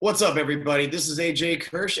What's up, everybody? This is AJ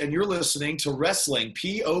Kirsch, and you're listening to Wrestling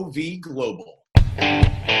POV Global.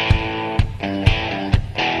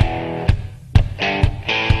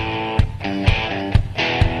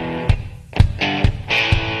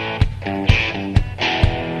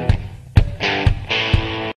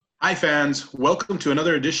 Hi, fans. Welcome to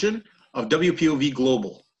another edition of WPOV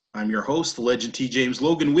Global. I'm your host, the legend T. James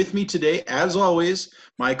Logan. With me today, as always,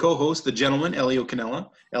 my co-host, the gentleman, Elio Canella.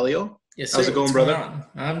 Elio? Yes, sir. How's it going, brother?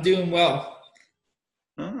 I'm doing well.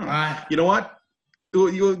 You know what?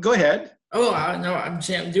 You go ahead. No, I'm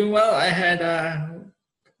doing well. I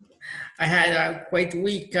had quite the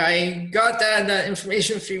week. I got that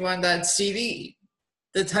information for you on that CD.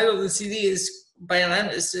 The title of the CD is by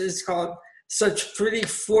Alanis. It's called "Such Pretty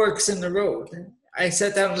Forks in the Road." I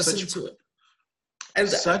sat down and listened to it.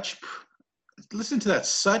 Listen to that.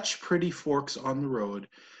 Such pretty forks on the road.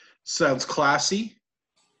 Sounds classy.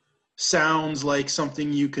 Sounds like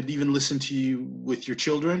something you could even listen to with your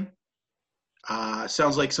children.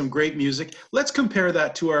 Sounds like some great music. Let's compare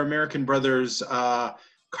that to our American brothers,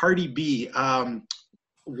 Cardi B.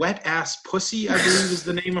 Wet Ass Pussy, I believe is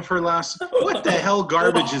the name of her last. What the hell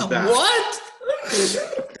garbage is that? What?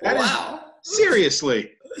 Wow.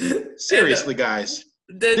 Seriously, guys.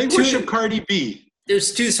 They worship Cardi B.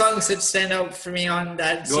 There's two songs that stand out for me on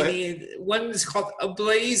that Go CD. ahead. One is called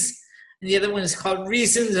 "Ablaze," and the other one is called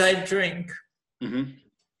 "Reasons I Drink." Mm-hmm.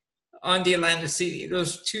 On the Atlanta CD. The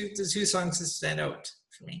two songs that stand out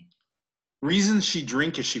for me. Reasons she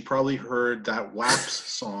drink is she probably heard that WAPS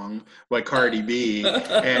song by Cardi B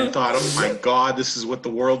and thought, oh my God, this is what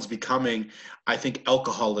the world's becoming. I think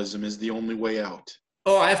alcoholism is the only way out.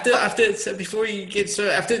 Oh, before you get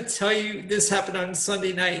started, I have to tell you this happened on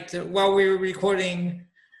Sunday night while we were recording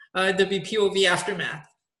WPOV Aftermath.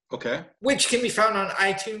 Okay. Which can be found on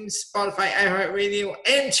iTunes, Spotify, iHeartRadio,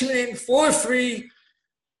 and TuneIn for free.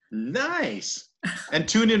 Nice. And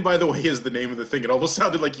tune in, by the way, is the name of the thing. It almost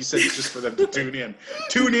sounded like you said it's just for them to tune in.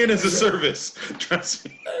 Tune in as a service. Trust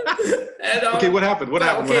me. And, okay, what happened? What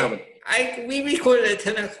happened? We recorded at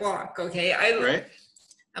 10 o'clock, okay? Right.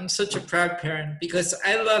 I'm such a proud parent because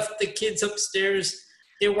I left the kids upstairs.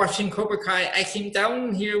 They're watching Cobra Kai. I came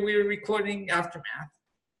down here. We were recording Aftermath.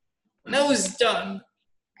 When I was done,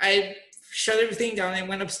 I shut everything down and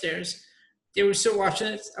went upstairs. They were still watching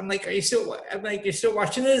it. I'm like, you're still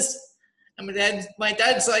watching this? And my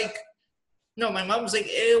dad's like, no, my mom's like,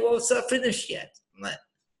 well, it's not finished yet. I'm like,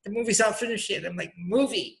 the movie's not finished yet. I'm like,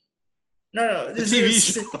 movie? No, this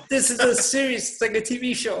is a series. It's like a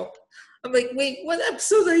TV show. I'm like, wait, what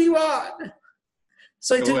episode are you on?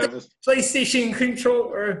 So I took the PlayStation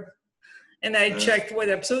controller and I checked what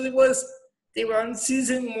episode it was. They were on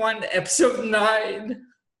season 1, episode 9.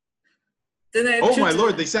 Then oh my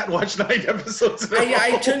Lord, they sat and watched 9 episodes.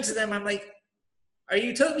 I turned to them, I'm like, are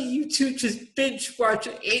you telling me you two just binge watch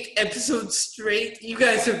 8 episodes straight? You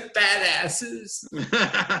guys are badasses.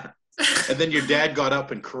 And then your dad got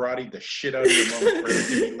up and karate the shit out of your mom for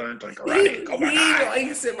everything he learned on karate. Like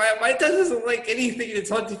I said, my dad doesn't like anything that's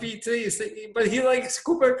on TV today, but he likes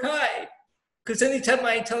Cobra Kai. Because anytime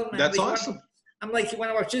I tell him, that's awesome. I'm like, you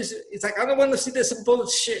want to watch this? It's like, I don't want to see this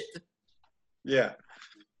bullshit. Yeah.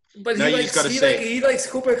 But he likes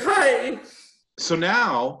Cobra Kai. So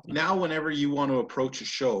now whenever you want to approach a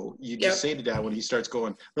show, you just say to Dad when he starts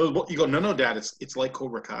going, you go, no, Dad, it's like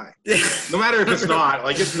Cobra Kai. No matter if it's not,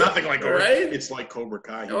 like it's nothing like Cobra Kai. Right? It's like Cobra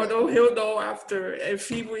Kai. No, he'll know after. If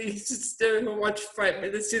he sits there and watch 5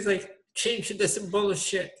 minutes, he's like, change to this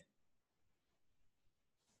bullshit.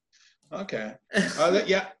 Okay.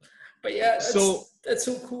 Yeah. But yeah, that's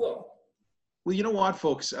so cool. Well, you know what,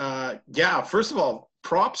 folks? First of all,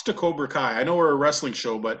 props to Cobra Kai. I know we're a wrestling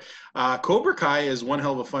show, but Cobra Kai is one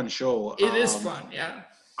hell of a fun show. It is fun, yeah.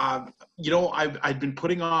 I've been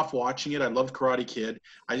putting off watching it. I loved Karate Kid.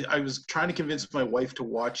 I was trying to convince my wife to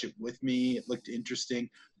watch it with me. It looked interesting.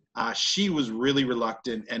 She was really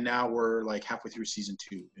reluctant, and now we're like halfway through season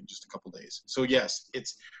 2 in just a couple days. So yes,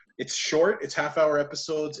 it's short. It's half-hour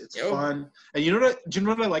episodes. It's fun. And do you know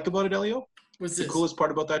what I like about it, Elio? What's the coolest part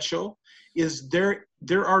about that show is there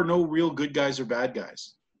are no real good guys or bad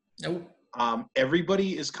guys. Nope.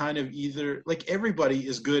 Everybody is kind of either like everybody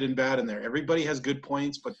is good and bad in there. Everybody has good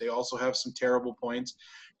points, but they also have some terrible points.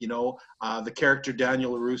 You know, the character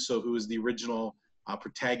Daniel LaRusso, who is the original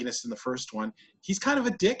protagonist in the first one, he's kind of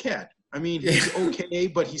a dickhead. I mean, he's okay,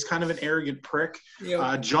 but he's kind of an arrogant prick.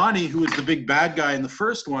 Yep. Johnny, who is the big bad guy in the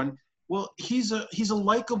first one, well, he's a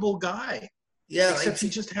likable guy. Yeah, except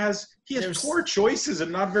he has poor choices and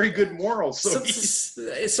not very good morals. So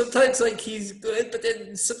sometimes like he's good, but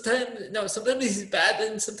then sometimes he's bad,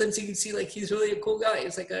 and sometimes you can see like he's really a cool guy.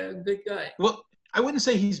 He's like a good guy. Well, I wouldn't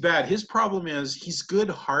say he's bad. His problem is he's good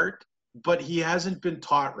heart, but he hasn't been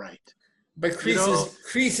taught right. But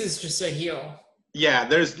Kreese is just a heel. Yeah,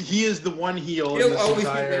 he is the one heel in He'll this always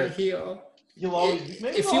entire. be the heel. He'll always be.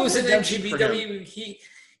 If he was in NGPW,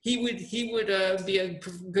 he would be a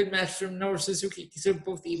good match for Minoru Suzuki because they're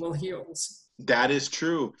both evil heels. That is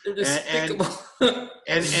true. They're despicable.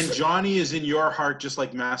 And Johnny is in your heart just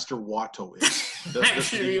like Master Wato is.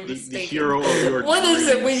 The hero of your What dreams. is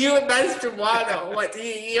it with you and Master Wato? What,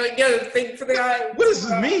 you got a thing for the guy? What is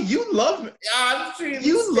this, me? You love me. I'm sure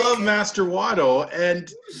You love Master Wato,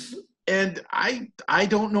 and I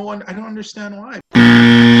don't know. I don't understand why.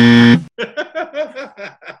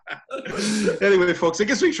 Anyway, folks, I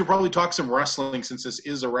guess we should probably talk some wrestling since this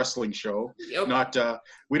is a wrestling show. Yep. Not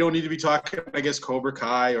we don't need to be talking, I guess, Cobra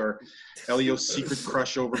Kai or Elio's secret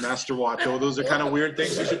crush over Master Wato. Those are kind of weird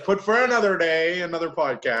things we should put for another day, another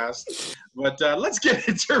podcast. But let's get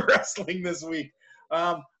into wrestling this week.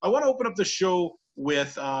 I want to open up the show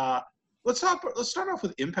with let's start off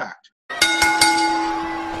with Impact.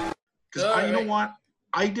 Because you know what?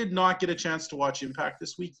 I did not get a chance to watch Impact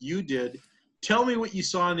this week. You did. Tell me what you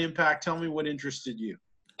saw in Impact. Tell me what interested you.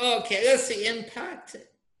 Okay, let's see. Impact.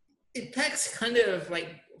 Impact's kind of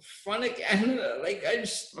like fun again. Like I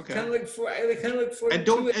just kind of look for. I kind of look forward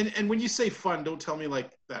to it. And when you say fun, don't tell me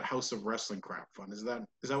like that House of Wrestling crap fun. Is that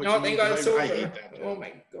what no, you mean? I hate that. Oh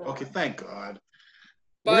my god. Okay, thank God.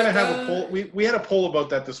 But, we're gonna have a poll. We had a poll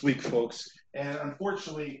about that this week, folks. And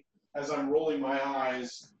unfortunately, as I'm rolling my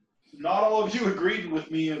eyes, not all of you agreed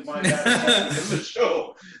with me in my bad in the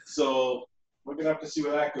show. So we're gonna have to see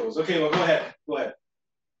where that goes. Okay, well, go ahead.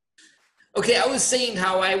 Okay, I was saying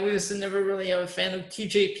how I was never really a fan of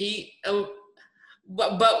TJP,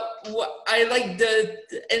 but I like the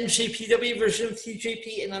NJPW version of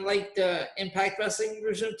TJP, and I like the Impact Wrestling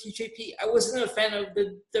version of TJP. I wasn't a fan of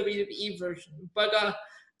the WWE version, but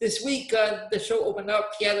this week the show opened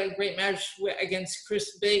up. He had a great match against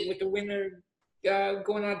Chris Bay, with the winner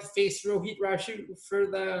going on to face Rohit Raju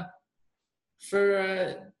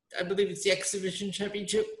for I believe it's the X Division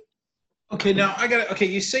Championship. Okay, now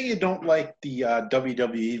you say you don't like the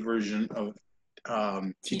WWE version of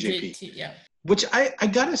TJP. Yeah. Which I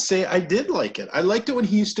gotta say, I did like it. I liked it when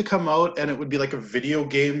he used to come out and it would be like a video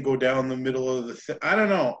game go down the middle of the I don't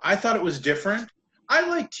know. I thought it was different. I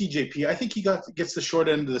like TJP. I think he gets the short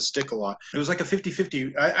end of the stick a lot. It was like a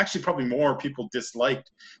 50-50. Actually, probably more people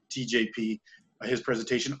disliked TJP, his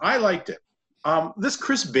presentation. I liked it. This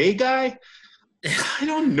Chris Bay guy, I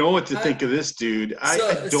don't know what to think of this dude. I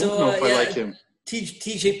don't know if I like him.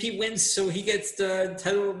 TJP wins, so he gets the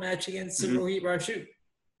title match against Rohit Raju.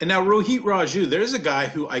 And now Rohit Raju, there's a guy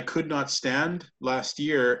who I could not stand last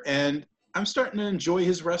year, and I'm starting to enjoy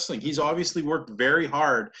his wrestling. He's obviously worked very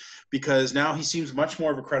hard because now he seems much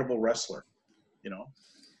more of a credible wrestler. You know,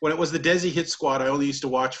 when it was the Desi Hit Squad, I only used to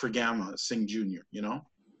watch for Gamma Singh Jr., you know?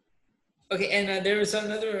 Okay, and there was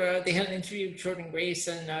another. They had an interview with Jordan Grace,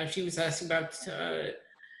 and she was asking about,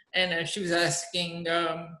 she was asking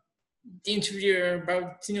the interviewer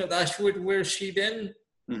about Dashwood, where's she been?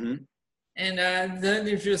 Mm-hmm. And the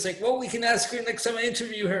interviewer was like, "Well, we can ask her next time I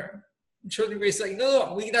interview her." And Jordan Grace was like,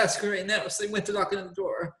 "No, we can ask her right now." So they went to knock on the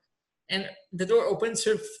door, and the door opens.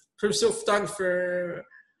 Her photographer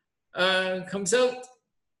comes out,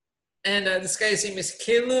 and this guy's name is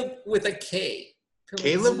Caleb with a K.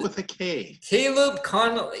 Caleb with a K. Caleb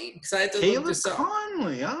Connolly. Because I had to look this up.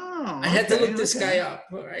 Connolly. Oh, I had to look this guy up.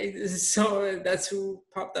 Right. So that's who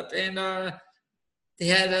popped up, and they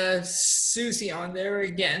had Susie on there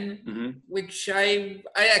again, which I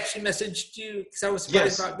actually messaged you because I was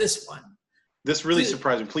surprised about this one. This really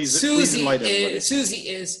surprised me. Please enlighten everybody. Susie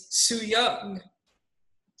is Su Yung.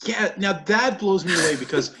 Yeah, now that blows me away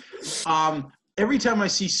because every time I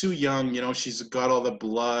see Su Yung, you know, she's got all the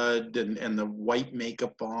blood and the white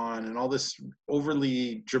makeup on and all this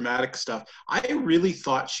overly dramatic stuff. I really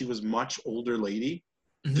thought she was much older lady.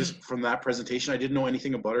 Just from that presentation. I didn't know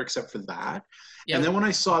anything about her except for that. Yep. And then when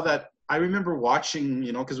I saw that, I remember watching,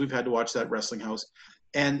 you know, because we've had to watch that Wrestling House.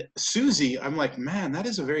 And Susie, I'm like, man, that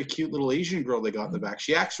is a very cute little Asian girl they got in the back.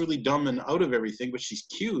 She acts really dumb and out of everything, but she's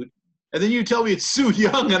cute. And then you tell me it's Su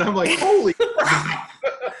Yung, and I'm like, holy crap.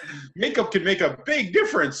 Makeup can make a big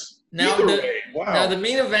difference. Now the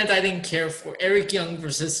main event I didn't care for, Eric Young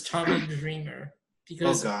versus Tommy Dreamer.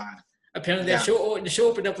 Because apparently the show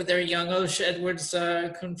opened up with Eric Young. Alicia Edwards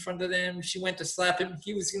confronted him. She went to slap him.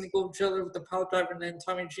 He was going to go drill her with the power driver, and then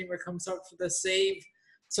Tommy Dreamer comes out for the save.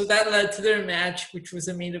 So that led to their match, which was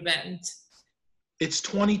the main event. It's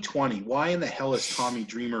 2020. Why in the hell is Tommy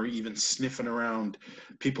Dreamer even sniffing around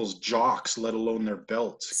people's jocks, let alone their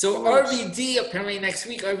belts? So Gross. RVD, apparently next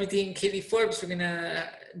week, RVD and Katie Forbes are going to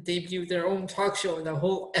debut their own talk show, the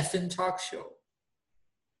whole effing talk show.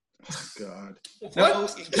 Oh, God. Now,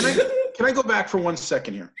 What? can I go back for 1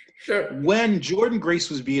 second here? Sure. When Jordan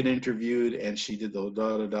Grace was being interviewed and she did the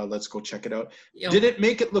let's go check it out. Yep. Did it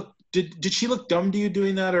make it look? Did she look dumb to you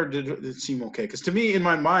doing that, or did it seem okay? Because to me, in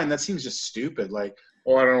my mind, that seems just stupid. Like,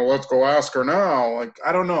 oh, I don't know. Let's go ask her now. Like,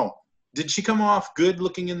 I don't know. Did she come off good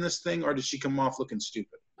looking in this thing, or did she come off looking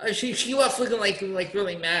stupid? She was looking like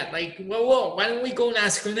really mad. Like, whoa, why don't we go and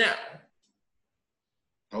ask her now?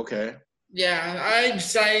 Okay. Yeah, I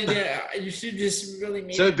decided you should just really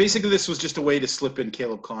make. So basically, this was just a way to slip in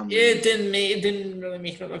Caleb Conley. It didn't really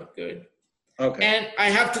make her look good. Okay. And I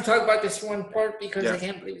have to talk about this one part because Yeah. I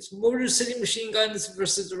can't believe it's Motor City Machine Guns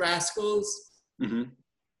versus the Rascals. Mm-hmm.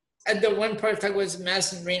 And the one part that was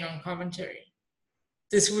Madison Rain on commentary.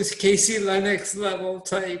 This was Casey Lennox level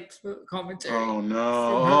type commentary. Oh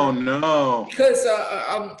no! Oh no! Because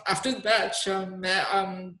after the match,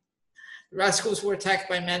 Rascals were attacked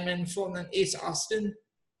by Madman Fulton and Ace Austin.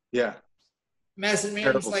 Yeah. Madison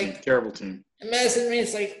Rain's like, terrible team. And Madison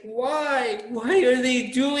Rain's like, why? Why are they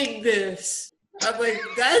doing this? I'm like,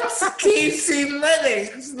 that's Casey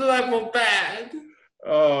Lennox level bad.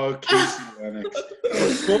 Oh, Casey Lennox.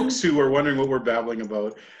 Folks who are wondering what we're babbling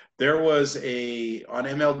about, there was on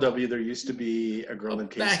MLW, there used to be a girl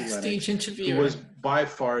named Casey Backstage Lennox interviewer. who was by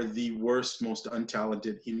far the worst, most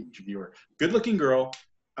untalented interviewer. Good-looking girl.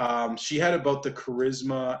 She had about the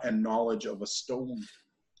charisma and knowledge of a stone.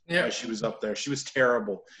 Yeah. She was up there. She was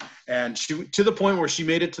terrible. And she, to the point where she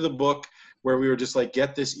made it to the book where we were just like,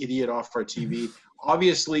 get this idiot off our TV.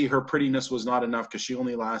 Obviously, her prettiness was not enough because she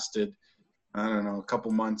only lasted, I don't know, a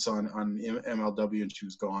couple months on MLW and she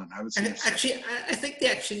was gone. I haven't seen her since. Actually, I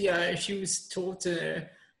think she was told to.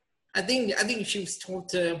 I think she was told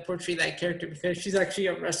to portray that character because she's actually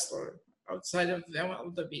a wrestler outside of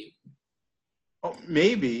MLW. Oh,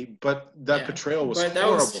 maybe, but that portrayal was but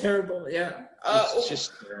horrible. That was terrible, yeah. It's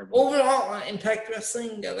just terrible. Overall, Impact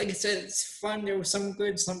Wrestling, like I said, it's fun. There was some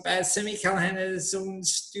good, some bad. Sami Callihan had his own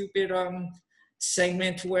stupid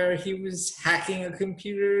segment where he was hacking a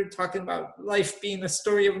computer, talking about life being a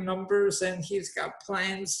story of numbers, and he's got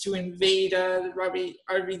plans to invade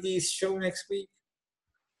RVD's show next week.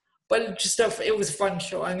 But it was a fun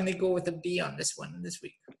show. I'm going to go with a B on this one this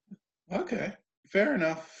week. Okay. Fair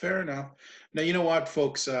enough. Now, you know what,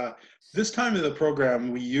 folks? This time of the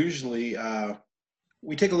program, we usually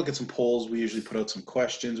we take a look at some polls. We usually put out some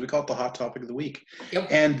questions. We call it the Hot Topic of the Week. Yep.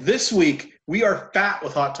 And this week, we are fat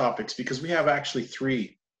with hot topics because we have actually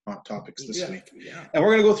 3 hot topics this week. Yeah. And we're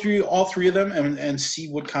going to go through all 3 of them and see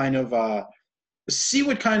what kind of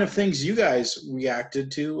things you guys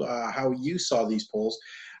reacted to, how you saw these polls.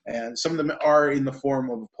 And some of them are in the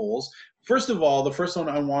form of polls. First of all, the first one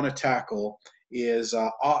I want to tackle is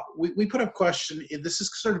we put up a question. This has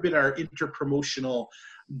sort of been our interpromotional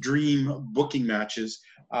dream booking matches.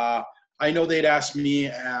 I know they'd asked me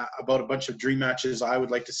about a bunch of dream matches I would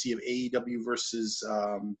like to see of AEW versus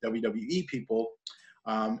WWE people.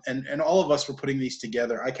 And all of us were putting these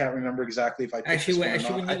together. I can't remember exactly if I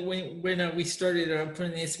when we started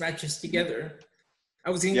putting these matches together, I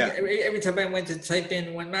was every time I went to type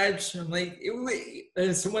in one match, I'm like,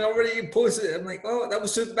 someone already posted it. I'm like, oh, that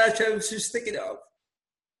was the match I was just thinking of.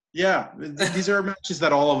 Yeah, these are matches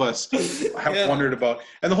that all of us have wondered about.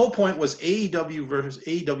 And the whole point was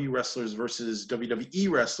AEW wrestlers versus WWE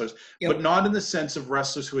wrestlers, but not in the sense of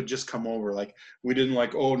wrestlers who had just come over. Like, we didn't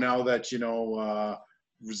like, oh, now that,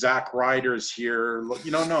 Zack Ryder's here.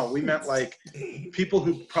 No, we meant like people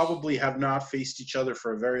who probably have not faced each other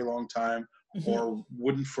for a very long time or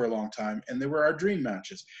wouldn't for a long time. And they were our dream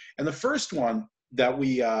matches. And the first one that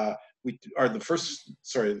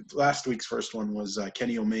last week's first one was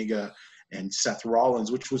Kenny Omega and Seth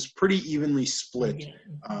Rollins, which was pretty evenly split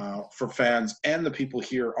for fans and the people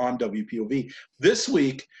here on WPOV. This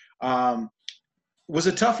week was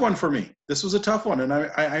a tough one for me. This was a tough one, and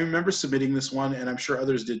I remember submitting this one, and I'm sure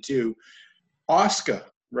others did too. Asuka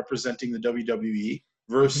representing the WWE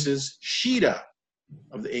versus Shida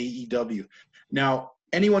of the AEW. Now,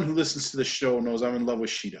 anyone who listens to the show knows I'm in love with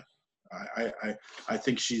Shida. I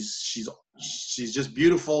think she's just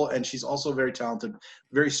beautiful, and she's also very talented,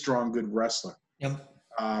 very strong, good wrestler. Yep.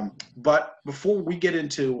 But before we get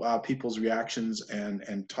into people's reactions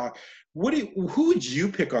and talk, who would you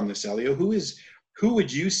pick on this, Elio? Who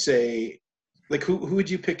would you say, like, who would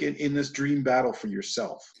you pick in this dream battle for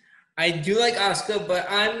yourself? I do like Asuka, but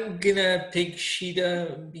I'm gonna pick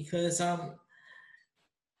Shida because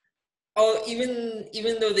Oh,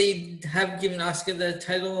 even though they have given Asuka the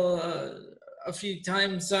title a few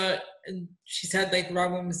times, and she's had like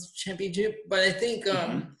Raw Women's Championship, but I think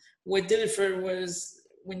what did it for her was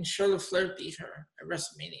when Charlotte Flair beat her at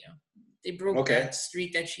WrestleMania. They broke Okay. that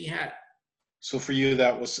streak that she had. So for you,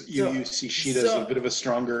 that was you see Sheeta as a bit of a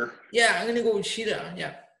stronger. Yeah, I'm gonna go with Sheeta.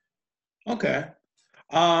 Yeah. Okay.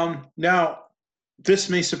 Now, this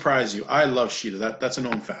may surprise you. I love Sheeta. That's a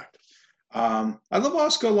known fact. I love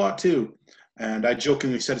Asuka a lot too. And I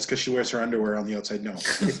jokingly said it's because she wears her underwear on the outside. No,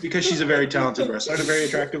 it's because she's a very talented wrestler and a very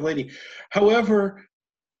attractive lady. However,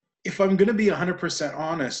 if I'm going to be 100%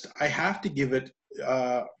 honest, I have to give it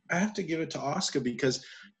to Asuka because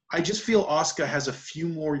I just feel Asuka has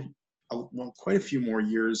quite a few more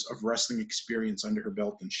years of wrestling experience under her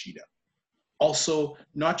belt than Sheeta. Also,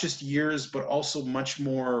 not just years, but also much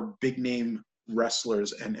more big name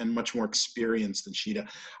wrestlers and much more experience than Sheeta.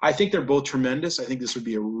 I think they're both tremendous. I think this would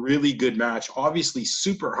be a really good match. Obviously,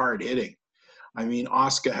 super hard hitting. I mean,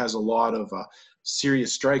 Asuka has a lot of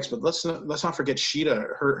serious strikes, but let's not forget Sheeta.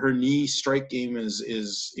 Her knee strike game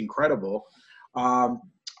is incredible.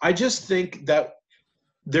 I just think that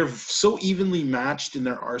they're so evenly matched in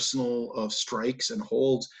their arsenal of strikes and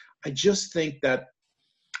holds. I just think that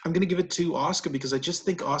I'm going to give it to Asuka because I just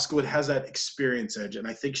think Asuka has that experience edge, and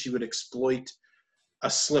I think she would exploit a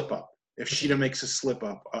slip up if Sheeta makes a slip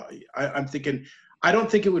up. I'm thinking. I don't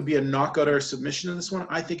think it would be a knockout or a submission in this one.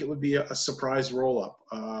 I think it would be a surprise roll up,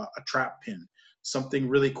 a trap pin, something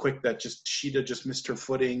really quick that just Sheeta just missed her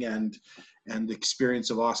footing, and the experience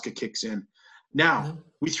of Asuka kicks in. Now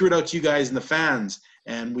we threw it out to you guys and the fans,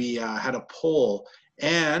 and we had a poll,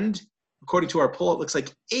 and according to our poll, it looks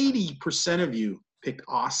like 80% of you picked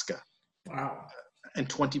Asuka. Wow. And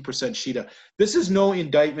 20% Sheeta. This is no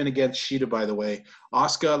indictment against Sheeta, by the way.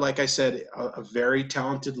 Asuka, like I said, a very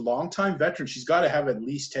talented, longtime veteran. She's got to have at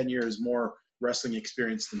least 10 years more wrestling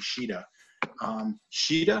experience than Sheeta.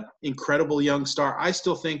 Sheeta, incredible young star. I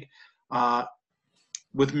still think,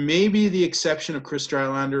 with maybe the exception of Chris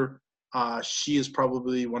Stylander, she is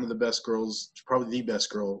probably one of the best girls, probably the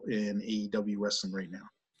best girl in AEW wrestling right now.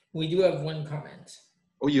 We do have one comment.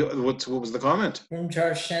 Oh, what was the comment? From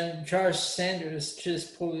Josh Sanders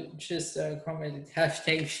just commented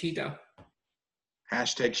 #Sheeta.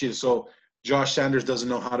 #Sheeta. So Josh Sanders doesn't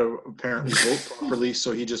know how to apparently vote properly,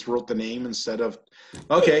 so he just wrote the name instead of.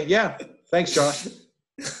 Okay, yeah. Thanks, Josh.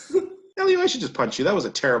 Elio, I should just punch you. That was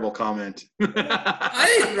a terrible comment.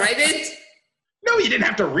 I didn't write it. No, you didn't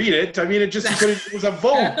have to read it. I mean, it was a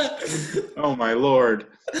vote. Oh my Lord.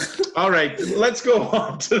 All right, let's go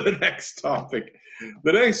on to the next topic.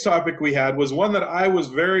 The next topic we had was one that I was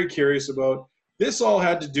very curious about. This all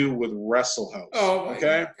had to do with Wrestle House. Oh my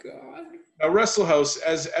God. Now, Wrestle House,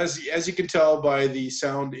 as you can tell by the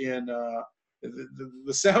sound in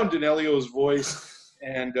the sound in Elio's voice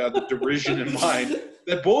and the derision in mine,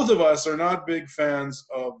 that both of us are not big fans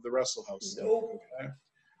of the Wrestle House. Nope. Okay?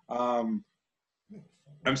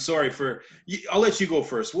 I'm sorry for. I'll let you go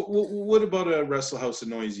first. What about a Wrestle House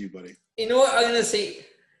annoys you, buddy? You know what I'm gonna say?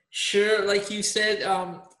 Sure, like you said,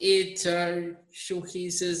 it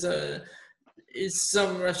showcases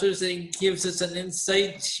some wrestlers and gives us an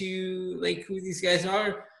insight to like who these guys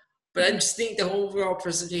are. But I just think the whole overall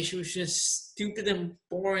presentation was just stupid and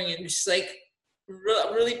boring and just like a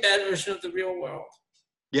really bad version of the real world.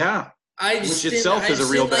 Yeah, which itself is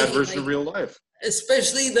a real bad version of real life.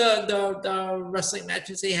 Especially the wrestling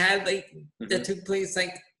matches they had, like that took place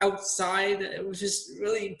like outside. It was just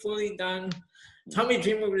really poorly done. Tommy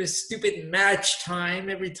Dreamer with a stupid match time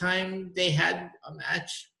every time they had a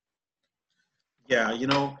match. Yeah,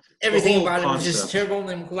 everything about it was just terrible, and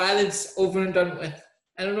I'm glad it's over and done with.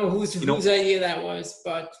 I don't know whose idea that was,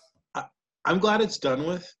 but I'm glad it's done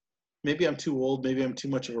with. Maybe I'm too old. Maybe I'm too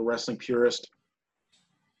much of a wrestling purist.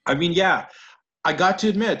 I mean, yeah, I got to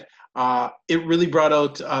admit, it really brought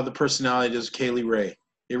out the personalities of Kaylee Ray.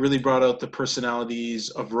 It really brought out the personalities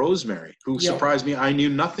of Rosemary, who surprised me. I knew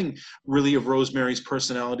nothing really of Rosemary's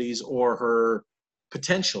personalities or her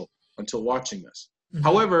potential until watching this. Mm-hmm.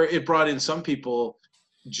 However, it brought in some people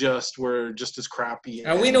were just as crappy.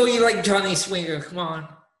 And we know you like Johnny Swinger. Come on.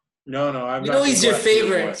 No, I'm not. We know he's your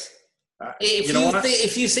favorite.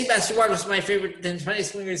 If you say Master Water is my favorite, then Johnny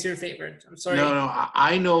Swinger is your favorite. I'm sorry. No,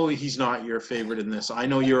 I know he's not your favorite in this. I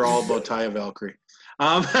know you're all about Taya Valkyrie.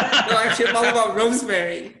 No, actually, I'm all about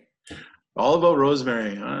Rosemary. All about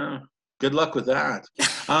Rosemary. Good luck with that.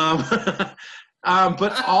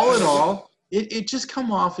 But all in all, it just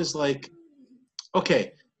come off as like,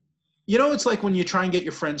 okay, it's like when you try and get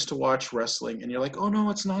your friends to watch wrestling, and you're like, oh no,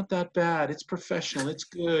 it's not that bad. It's professional. It's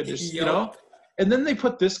good. And then they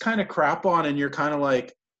put this kind of crap on, and you're kind of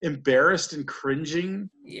like, embarrassed and cringing.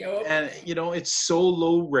 Yep. And, you know, it's so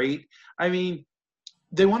low rate. I mean,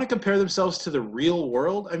 they want to compare themselves to the real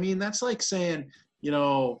world. I mean, that's like saying, you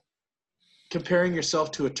know, comparing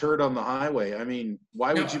yourself to a turd on the highway. I mean,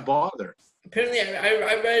 why would you bother? Apparently,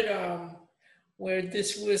 I read where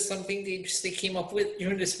this was something they came up with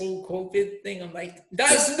during this whole COVID thing. I'm like,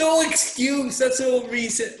 that's no excuse. That's no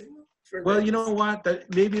reason. Well, you know what?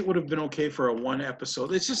 That maybe it would have been okay for a one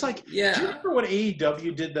episode. It's just like, yeah. Do you remember when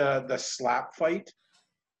AEW did the slap fight?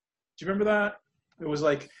 Do you remember that? It was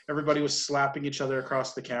like everybody was slapping each other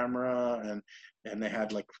across the camera, and they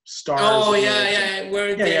had like stars. Oh yeah.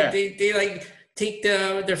 Where they like take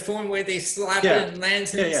their phone where they slap it and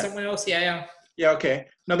lands in someone else. Yeah. Yeah. Okay.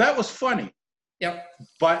 Now that was funny. Yep.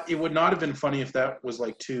 But it would not have been funny if that was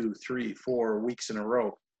like 2, 3, 4 weeks in a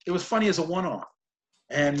row. It was funny as a one-off.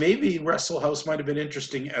 And maybe Wrestle House might have been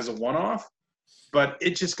interesting as a one-off, but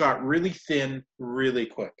it just got really thin really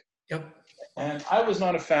quick. Yep. And I was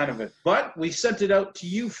not a fan of it. But we sent it out to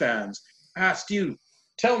you fans. Asked you,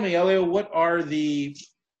 tell me, Elio, what are the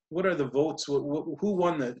votes? Who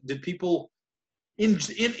won that? Did people in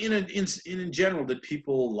general, did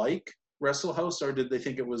people like Wrestle House, or did they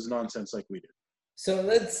think it was nonsense like we did? So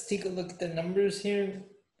let's take a look at the numbers here.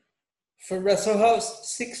 For Wrestle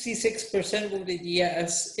House, 66% voted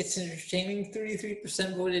yes, it's entertaining.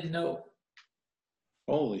 33% voted no.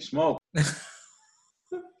 Holy smoke.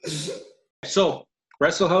 So,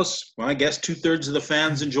 Wrestle House, well, I guess 2/3 of the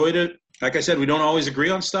fans enjoyed it. Like I said, we don't always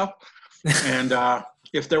agree on stuff. And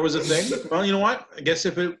if there was a thing, well, you know what? I guess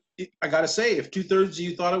I got to say, if 2/3 of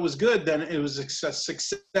you thought it was good, then it was a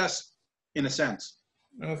success in a sense.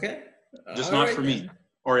 Okay. Just not for me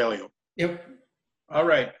or Elio. Yep. All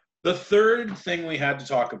right. The third thing we had to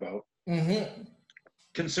talk about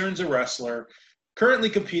concerns a wrestler currently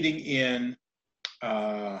competing in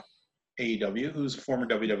AEW, who's a former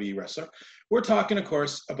WWE wrestler. We're talking, of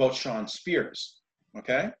course, about Shawn Spears,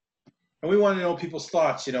 okay? And we want to know people's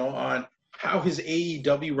thoughts, you know, on how his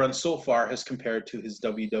AEW run so far has compared to his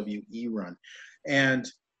WWE run. And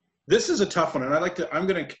this is a tough one, and I'm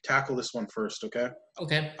going to tackle this one first, okay?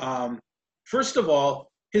 Okay. First of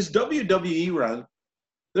all, his WWE run,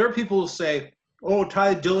 there are people who say, oh,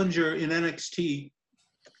 Ty Dillinger in NXT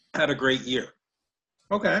had a great year.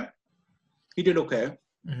 Okay. He did okay.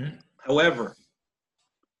 Mm-hmm. However,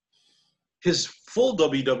 his full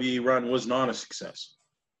WWE run was not a success.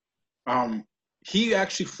 He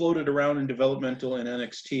actually floated around in developmental in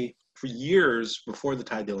NXT for years before the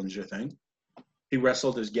Ty Dillinger thing. He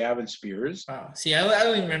wrestled as Gavin Spears. Wow. See, I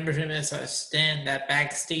don't remember him as a stand, that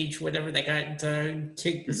backstage, whatever, that got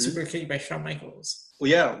the super kick by Shawn Michaels.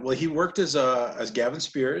 Well, yeah. Well, he worked as Gavin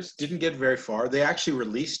Spears. Didn't get very far. They actually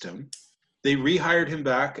released him. They rehired him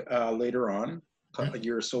back later on, a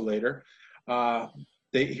year or so later.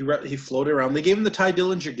 He floated around. They gave him the Ty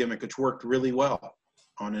Dillinger gimmick, which worked really well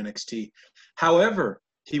on NXT. However,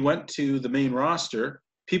 he went to the main roster.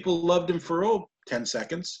 People loved him for 10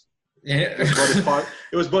 seconds. Yeah.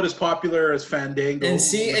 It was about as popular as Fandango. And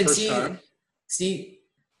see,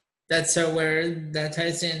 that's where that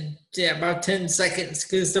ties in. Yeah, about 10 seconds,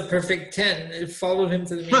 because the perfect 10. It followed him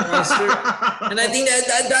to the main roster, and I think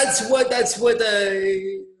that's what did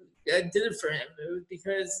it for him. It was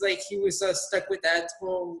because like he was stuck with that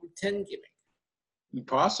whole 10 gimmick.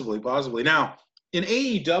 Possibly. Now in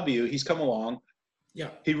AEW, he's come along. Yeah,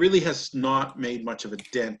 he really has not made much of a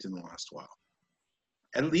dent in the last while.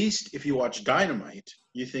 At least if you watch Dynamite,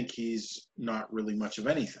 you think he's not really much of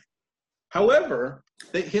anything. However,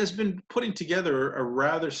 he has been putting together a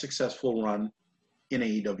rather successful run in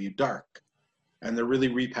AEW Dark. And they're really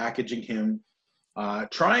repackaging him,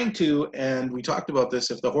 trying to, and we talked about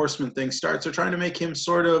this, if the Horseman thing starts, they're trying to make him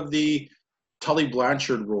sort of the Tully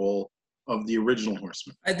Blanchard role of the original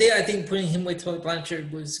Horseman. I think putting him with Tully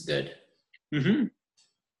Blanchard was good. Mm-hmm.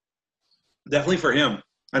 Definitely for him.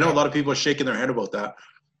 I know a lot of people are shaking their head about that.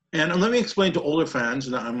 And let me explain to older fans,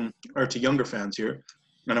 or to younger fans here,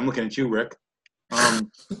 and I'm looking at you, Rick.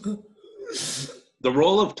 The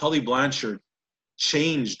role of Tully Blanchard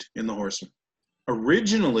changed in The Horseman.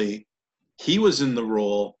 Originally, he was in the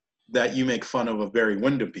role that you make fun of Barry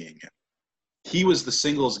Windham being in. He was the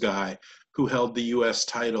singles guy who held the U.S.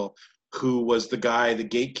 title, who was the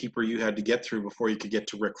gatekeeper you had to get through before you could get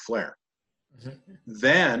to Ric Flair. Mm-hmm.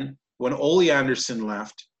 Then, when Ole Anderson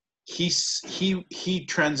left, he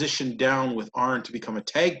transitioned down with Arn to become a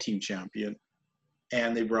tag team champion,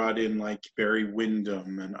 and they brought in like Barry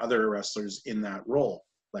Windham and other wrestlers in that role,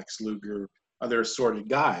 Lex Luger, other assorted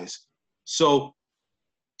guys. So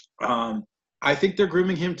I think they're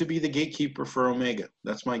grooming him to be the gatekeeper for Omega.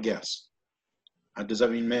 That's my guess. Does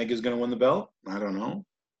that mean Omega's going to win the belt? I don't know.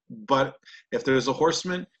 But if there's a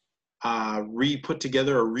Horseman re-put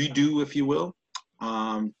together, or redo, if you will,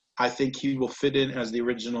 I think he will fit in as the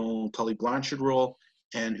original Tully Blanchard role.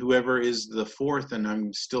 And whoever is the fourth, and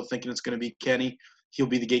I'm still thinking it's going to be Kenny, he'll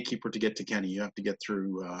be the gatekeeper to get to Kenny. You have to get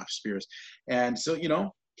through Spears. And so,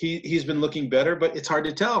 he's been looking better, but it's hard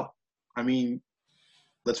to tell. I mean,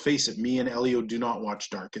 let's face it, me and Elio do not watch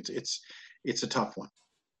Dark. It's a tough one.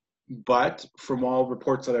 But from all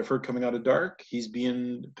reports that I've heard coming out of Dark, he's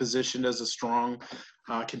being positioned as a strong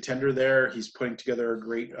contender there. He's putting together a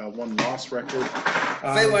great one-loss record. If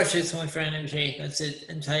I watch this one for energy, that's it,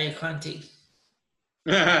 entire Conti.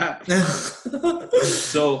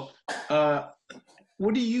 So,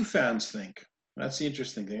 what do you fans think? That's the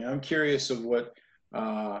interesting thing. I'm curious of what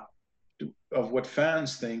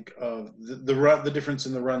fans think of the difference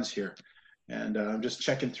in the runs here. And I'm just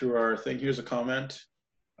checking through our thing. Here's a comment.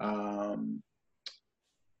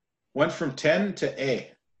 Went from 10 to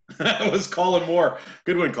A. That was Colin Moore.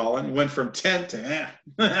 Good one, Colin. Went from 10 to A.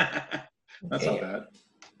 That's not bad.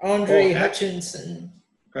 Andre Hutchinson.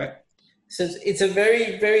 Okay. Says it's a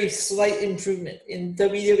very, very slight improvement. In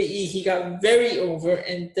WWE, he got very over,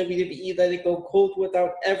 and WWE let it go cold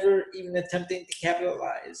without ever even attempting to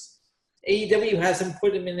capitalize. AEW hasn't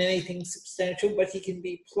put him in anything substantial, but he can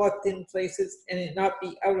be plucked in places and it not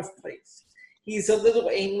be out of place. He's a little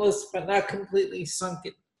aimless, but not completely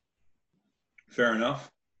sunken. Fair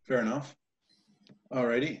enough.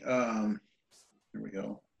 Alrighty. Here we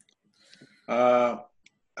go.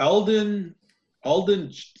 Alden.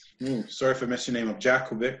 Sorry if I messed your name up.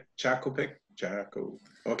 Jakovic.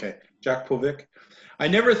 Okay, Jakovic. I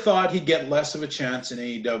never thought he'd get less of a chance in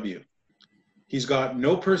AEW. He's got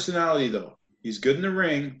no personality, though. He's good in the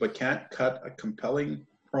ring, but can't cut a compelling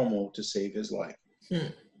promo to save his life.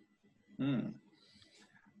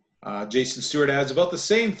 Jason Stewart adds about the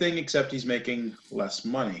same thing, except he's making less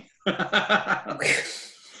money.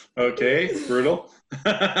 Okay, brutal.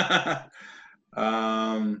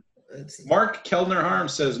 Mark Kellner-Harm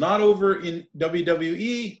says, not over in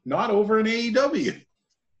WWE, not over in AEW.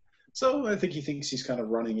 So I think he thinks he's kind of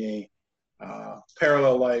running a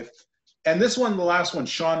parallel life. And this one, the last one,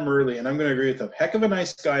 Sean Murley, and I'm going to agree with him. Heck of a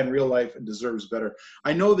nice guy in real life and deserves better.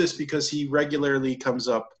 I know this because he regularly comes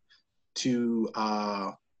up to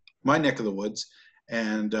my neck of the woods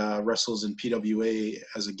and wrestles in PWA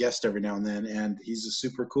as a guest every now and then, and he's a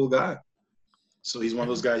super cool guy. So he's one of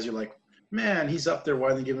those guys you're like, man, he's up there.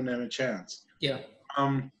 Why are they giving him a chance? Yeah.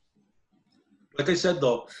 Like I said,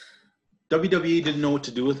 though, WWE didn't know what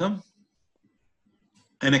to do with him.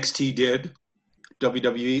 NXT did.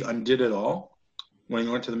 WWE undid it all when he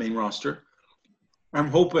went to the main roster. I'm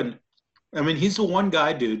hoping. I mean, he's the one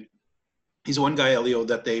guy, dude. He's the one guy, Elio,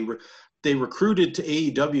 that they recruited to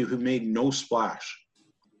AEW who made no splash.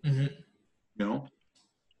 Mm-hmm.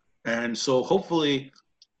 And so hopefully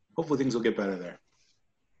things will get better there.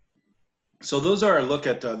 So those are a look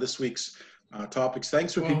at this week's topics.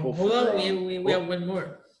 Thanks for people. Hold on, we have one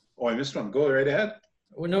more. Oh, I missed one. Go right ahead.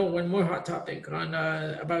 Well, no, one more hot topic on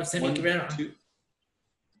about Sammy Guevara.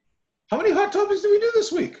 How many hot topics did we do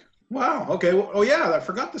this week? Wow. Okay. Oh yeah, I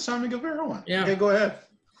forgot the Sammy Guevara one. Yeah. Okay, go ahead.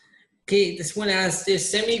 Okay, this one asks,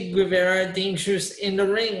 is Sammy Guevara dangerous in the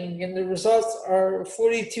ring? And the results are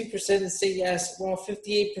 42% say yes, while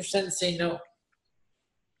 58% say no.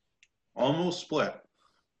 Almost split.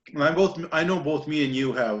 And I know both me and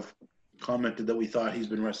you have commented that we thought he's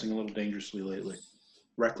been wrestling a little dangerously lately.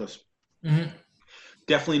 Reckless. Mm-hmm.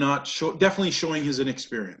 Definitely showing his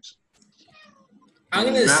inexperience. I'm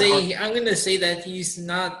gonna say that he's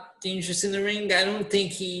not dangerous in the ring. I don't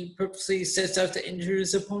think he purposely sets out to injure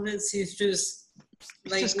his opponents. He's just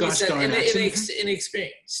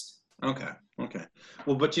inexperienced. Okay.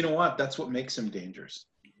 Well, but you know what? That's what makes him dangerous.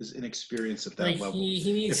 His inexperience at that level.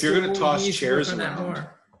 If you're going to toss chairs around,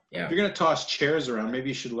 if you're going to toss chairs around, maybe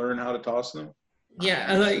you should learn how to toss them. Yeah,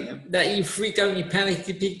 I like that you freaked out and you panicked,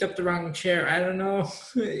 you picked up the wrong chair. I don't know,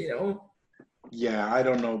 Yeah, I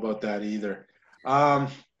don't know about that either. Wow.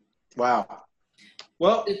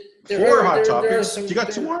 Well, four hot topics. You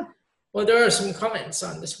got two more? Well, there are some comments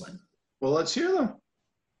on this one. Well, let's hear them.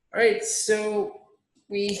 All right, so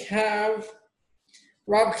we have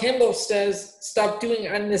Rob Campbell says, stop doing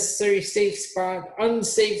unnecessary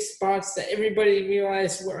unsafe spots that everybody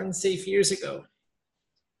realized were unsafe years ago.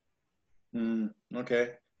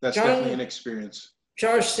 Okay. That's definitely an experience.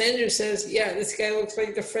 Josh Sanders says, yeah, this guy looks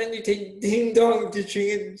like the friend you take ding dong to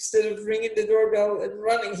ring. Instead of ringing the doorbell and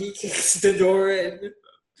running, he kicks the door in.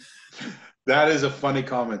 That is a funny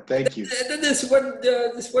comment. Thank you. And then this one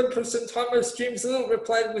person, Thomas James Little,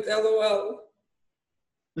 replied with LOL.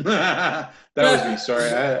 That was me. Sorry.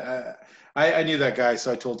 I knew that guy,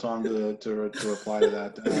 so I told Tom to reply to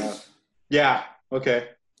that. Yeah. Okay.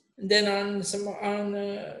 And then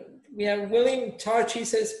we have William Tachi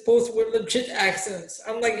says both were legit accidents,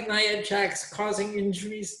 unlike Nia Jax causing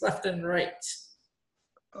injuries left and right.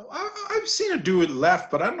 I've seen her do it left,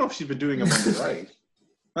 but I don't know if she's been doing them on the right.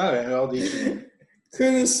 All right, I'll do.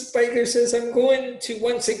 Curtis Spiker says, I'm going to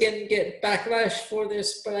once again get backlash for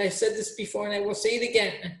this, but I said this before and I will say it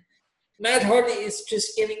again. Matt Hardy is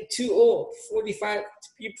just getting too old, 45, to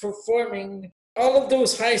be performing all of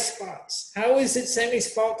those high spots. How is it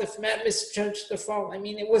Sammy's fault if Matt misjudged the fall? I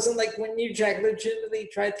mean, it wasn't like when New Jack legitimately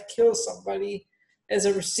tried to kill somebody as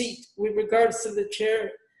a receipt. With regards to the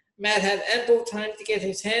chair, Matt had ample time to get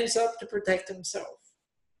his hands up to protect himself.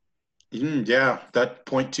 Yeah, that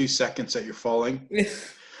 0.2 seconds that you're falling.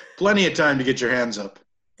 Plenty of time to get your hands up.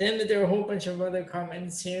 Then there are a whole bunch of other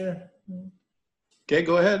comments here. Okay,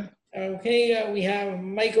 go ahead. Okay, we have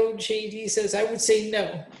Michael JD says, I would say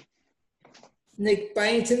no. Nick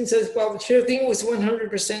Byington says, well, the chair thing was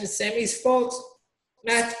 100% Sammy's fault.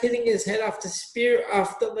 Matt hitting his head off the spear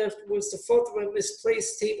off the lift was the fault of a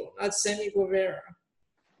misplaced table, not Sammy Guevara.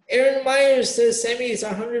 Aaron Myers says Sammy is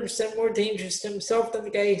 100% more dangerous to himself than the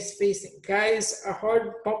guy he's facing. Guy's a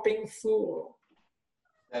hard-bumping fool.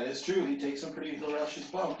 That is true. He takes some pretty ferocious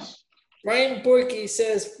bumps. Ryan Borky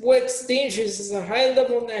says, what's dangerous is a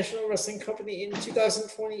high-level national wrestling company in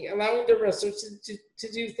 2020 allowing the wrestlers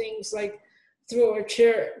to do things like throw a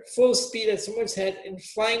chair full speed at someone's head and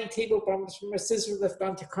flying table bumps from a scissor lift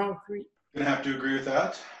onto concrete. Gonna have to agree with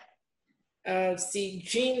that. See,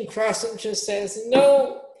 Gene Crossan just says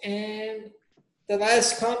no, and the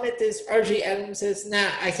last comment is RJ Adams says,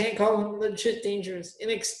 nah, I can't call him legit dangerous.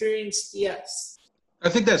 Inexperienced, yes. I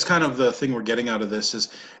think that's kind of the thing we're getting out of this is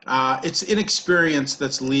it's inexperience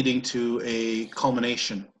that's leading to a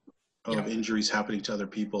culmination of injuries happening to other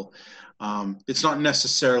people. It's not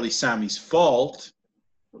necessarily Sammy's fault,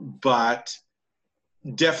 but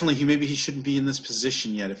definitely maybe he shouldn't be in this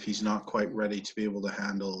position yet if he's not quite ready to be able to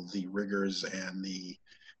handle the rigors and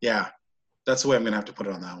that's the way I'm going to have to put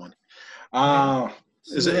it on that one.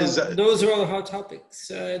 Those are all the hot topics.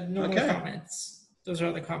 No more comments. Those are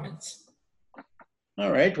all the comments. All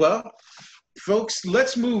right. Well, folks,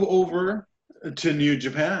 let's move over to New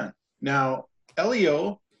Japan. Now,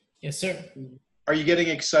 Elio. Yes, sir. Are you getting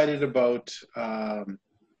excited about the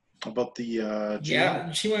G1? Yeah,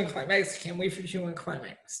 G1 Climax. Can't wait for G1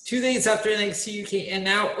 Climax. 2 days after NXT UK, and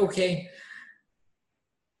now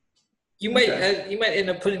you might end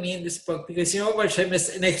up putting me in this book because you know how much I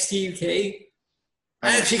miss NXT UK.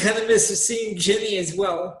 I actually kind of miss seeing Jenny as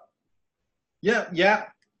well. Yeah.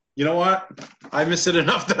 You know what? I miss it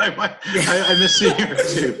enough that I miss seeing her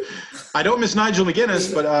too. I don't miss Nigel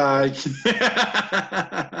McGuinness, but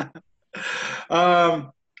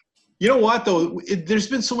you know what though? There's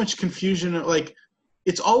been so much confusion. Like,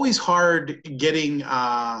 it's always hard getting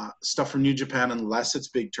stuff from New Japan unless it's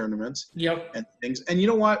big tournaments. Yep. And things. And you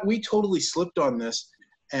know what? We totally slipped on this.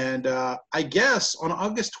 And I guess on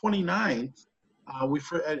August 29th,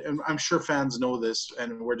 and I'm sure fans know this,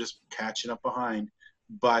 and we're just catching up behind.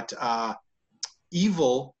 But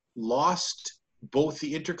Evil lost both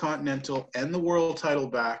the Intercontinental and the World title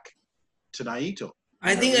back to Naito.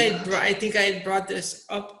 I think I brought this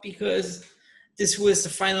up because this was the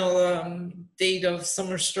final date of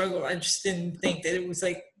Summer Struggle. I just didn't think that it was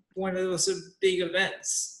like one of those big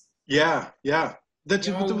events. Yeah.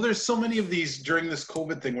 There's so many of these during this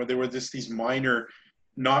COVID thing where there were these minor,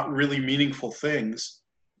 not really meaningful things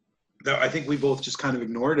that I think we both just kind of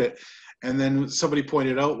ignored it. And then somebody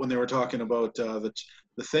pointed out when they were talking about the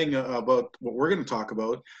thing about what we're going to talk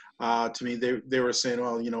about, to me, they were saying,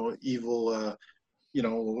 well, Evil,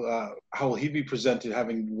 how will he be presented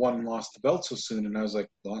having won and lost the belt so soon? And I was like,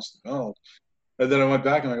 lost the belt? And then I went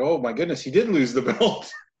back and I'm like, oh my goodness, he did lose the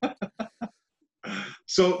belt.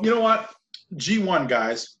 So you know what? G1,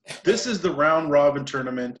 guys, this is the round robin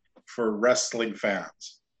tournament for wrestling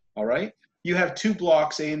fans. All right? You have 2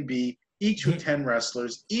 blocks, A and B, each with 10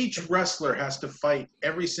 wrestlers. Each wrestler has to fight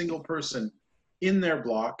every single person in their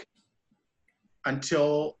block and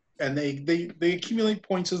they accumulate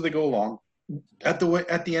points as they go along. At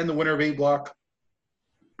the end, the winner of A block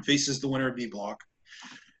faces the winner of B block.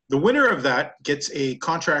 The winner of that gets a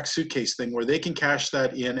contract suitcase thing where they can cash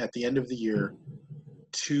that in at the end of the year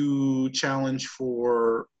to challenge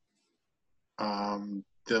for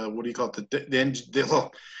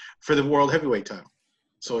for the World Heavyweight title.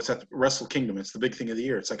 So it's at Wrestle Kingdom. It's the big thing of the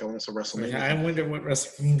year. It's like almost a WrestleMania. Yeah, I wonder what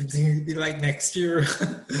Wrestle Kingdom is going to be like next year.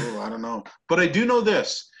 I don't know. But I do know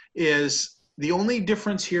this is the only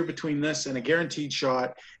difference here between this and a guaranteed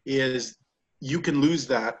shot is you can lose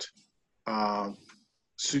that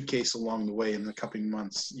suitcase along the way in the coming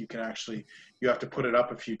months. You have to put it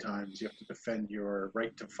up a few times. You have to defend your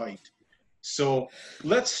right to fight. So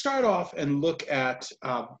let's start off and look at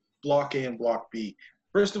Block A and Block B.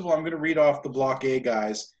 First of all, I'm going to read off the Block A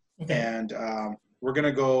guys, and we're going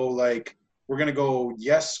to go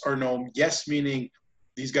yes or no. Yes meaning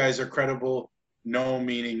these guys are credible. No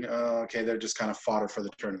meaning, okay, they're just kind of fodder for the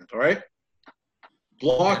tournament. All right?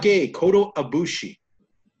 Block A, Kota Ibushi.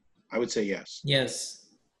 I would say yes. Yes.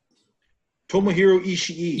 Tomohiro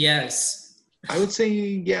Ishii. Yes. I would say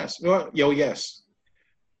yes. Yes.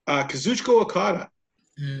 Kazuchika Okada.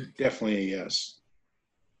 Definitely a yes.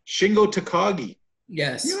 Shingo Takagi.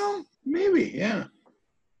 Yes. Maybe, yeah.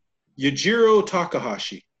 Yujiro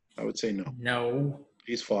Takahashi. I would say no. No.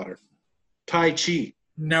 He's fodder. Tai Chi.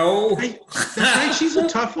 No. Tai Chi's a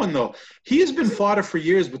tough one, though. He has been fodder for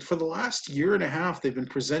years, but for the last year and a half, they've been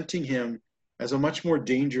presenting him as a much more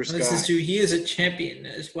dangerous guy. This is true. He is a champion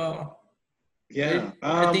as well. Yeah.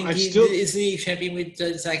 I think isn't he champion with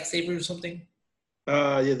Zack Sabre or something?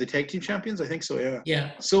 Yeah, the tag team champions? I think so, yeah.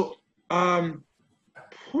 Yeah. So, I'm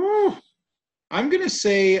going to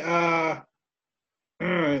say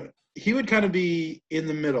he would kind of be in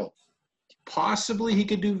the middle. Possibly he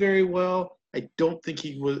could do very well. I don't think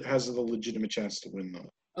he has a legitimate chance to win,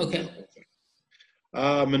 though. Okay.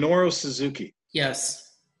 Minoru Suzuki.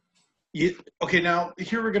 Yes. Okay, now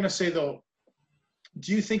here we're going to say, though,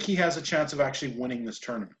 do you think he has a chance of actually winning this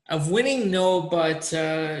tournament? Of winning, no, but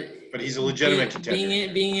he's a legitimate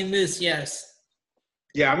contender. Being in this, yes.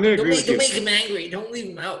 Yeah, I'm going to agree with you. Don't make him angry. Don't leave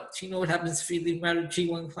him out. You know what happens if you leave him out of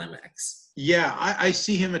G1 Climax. Yeah, I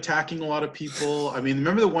see him attacking a lot of people. I mean,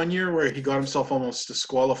 remember the one year where he got himself almost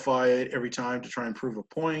disqualified every time to try and prove a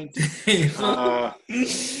point? This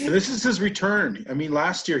is his return. I mean,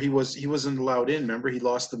 last year he wasn't allowed in. Remember, he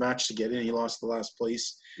lost the match to get in. He lost the last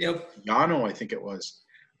place. Yep. Yano, I think it was.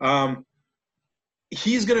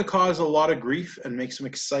 He's going to cause a lot of grief and make some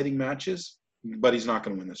exciting matches, but he's not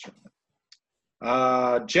going to win this tournament.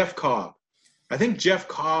 Jeff Cobb. I think Jeff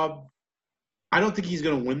Cobb, I don't think he's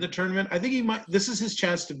going to win the tournament. I think he might. This is his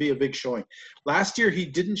chance to be a big showing. Last year, he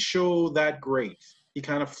didn't show that great. He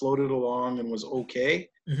kind of floated along and was okay.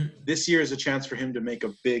 Mm-hmm. This year is a chance for him to make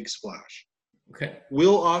a big splash. Okay.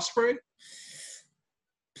 Will Ospreay?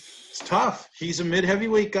 It's tough. He's a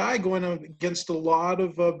mid-heavyweight guy going against a lot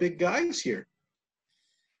of big guys here.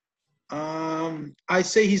 I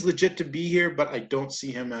say he's legit to be here, but I don't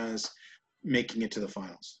see him as making it to the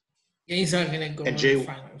finals. Yeah, he's not going to go to the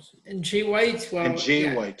finals. And Jay White, well,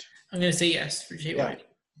 White. I'm going to say yes for Jay White.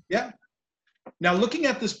 Yeah. Now, looking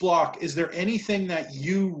at this block, is there anything that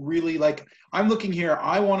you really like? I'm looking here.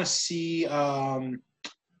 I want to see.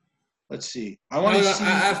 Let's see. I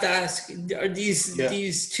have to ask. Are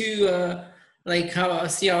these two like how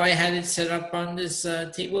I had it set up on this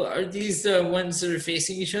table? Are these the ones that are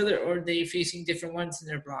facing each other, or are they facing different ones in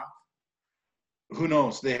their block? Who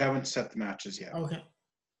knows? They haven't set the matches yet.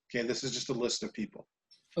 Okay, this is just a list of people.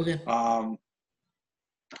 Okay.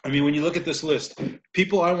 I mean, when you look at this list,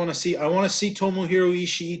 people I want to see Tomohiro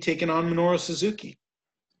Ishii taking on Minoru Suzuki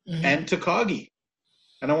and Takagi.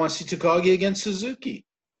 And I want to see Takagi against Suzuki.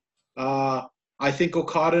 I think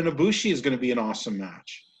Okada and Ibushi is going to be an awesome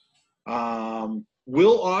match.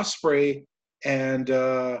 Will Ospreay and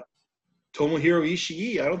Tomohiro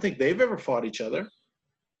Ishii, I don't think they've ever fought each other.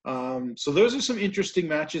 So those are some interesting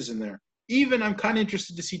matches in there. Even I'm kind of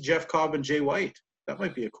interested to see Jeff Cobb and Jay White. That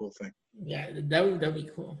might be a cool thing. Yeah, that'd be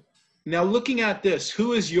cool. Now, looking at this,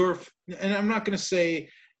 who is your – and I'm not going to say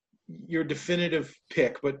your definitive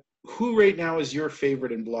pick, but who right now is your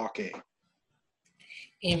favorite in Block A?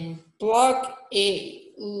 In Block A,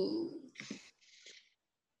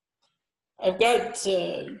 I've got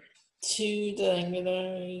two that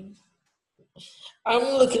I'm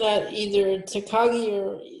looking at either Takagi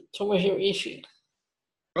or Tomohiro Ishii.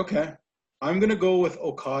 Okay. I'm going to go with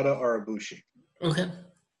Okada or Ibushi. Okay.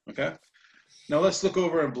 Now let's look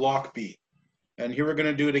over in Block B. And here we're going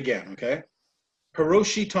to do it again, okay?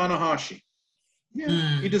 Hiroshi Tanahashi.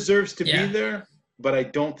 Yeah, he deserves to be there, but I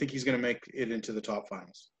don't think he's going to make it into the top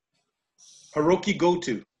finals. Hiroki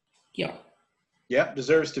Goto. Yeah,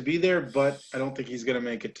 deserves to be there, but I don't think he's going to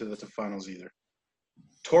make it to the finals either.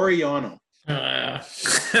 Toru Yano. Yeah.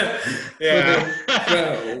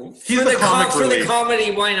 He's the comic relief. For the comedy,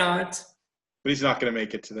 why not? But he's not going to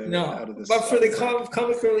make it to the out of this. But for the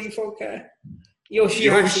comic relief, okay.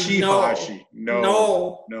 Yoshihashi.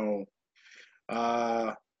 No.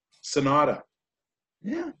 Sonata.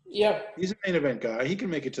 Yeah. Yep. He's a main event guy. He can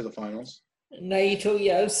make it to the finals. Naito,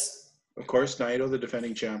 yes. Of course, Naito, the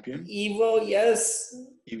defending champion. Evil, yes.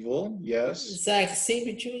 Zack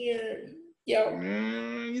Sabre Jr. Yeah.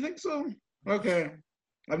 You think so? Okay.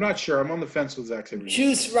 I'm not sure. I'm on the fence with Zack Sabre Jr.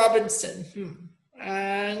 Juice Robinson.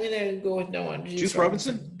 I'm gonna go with no one. Juice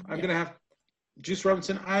Robinson? I'm Yeah. gonna have Juice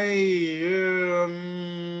Robinson.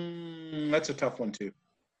 That's a tough one too.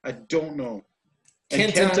 I don't know.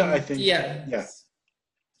 And Kenta, I think. Yeah. Yeah.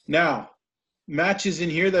 Now, matches in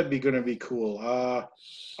here that'd be gonna be cool. I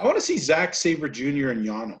want to see Zack Sabre Jr. and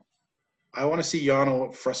Yano. I want to see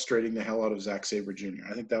Yano frustrating the hell out of Zack Sabre Jr.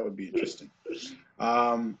 I think that would be interesting.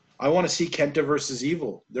 I want to see Kenta versus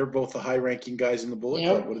Evil. They're both the high-ranking guys in the Bullet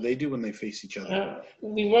Club. What do they do when they face each other?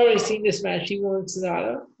 We've already seen this match, Evil and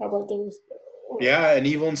Sonata. How about those? Yeah, and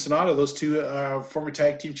Evil and Sonata, those two former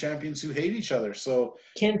tag team champions who hate each other. So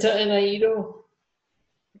Kenta and Naito.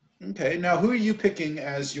 Okay, now who are you picking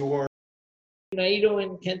as your... Naito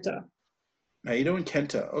and Kenta. Naito and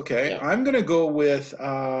Kenta. Okay, Yeah. I'm gonna go with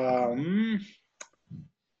I'm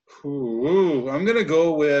gonna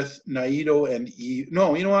go with Naito and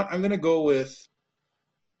No, you know what? I'm gonna go with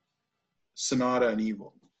Sonata and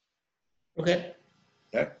Evil. Okay.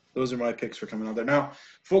 Okay, those are my picks for coming out there. Now,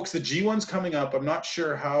 folks, the G1's coming up. I'm not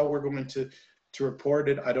sure how we're going to report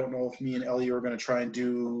it. I don't know if me and Ellie are going to try and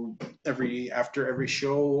do after every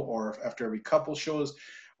show or after every couple shows.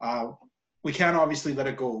 We can't obviously let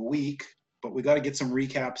it go a week, but we got to get some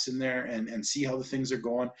recaps in there and see how the things are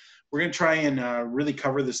going. We're going to try and really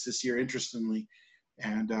cover this year, interestingly,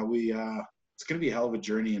 and it's going to be a hell of a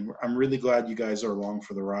journey. And I'm really glad you guys are along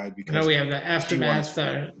for the ride because now we have the aftermath.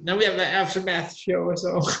 Now we have the aftermath show.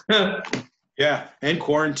 So yeah, and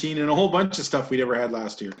quarantine and a whole bunch of stuff we never had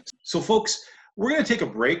last year. So, folks, we're going to take a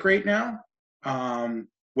break right now.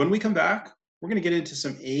 When we come back, we're going to get into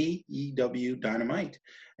some AEW Dynamite,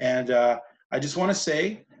 and I just want to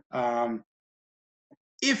say.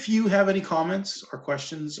 If you have any comments or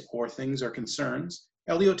questions or things or concerns,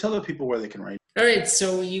 Elio, tell the people where they can write. All right,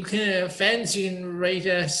 so you can write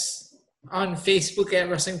us on Facebook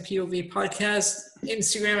at Wrestling POV Podcast,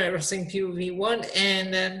 Instagram at Wrestling POV1,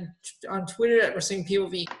 and then on Twitter at Wrestling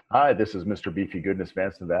POV. Hi, this is Mr. Beefy Goodness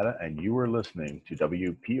Vance Nevada, and you are listening to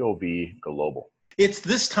WPOV Global. It's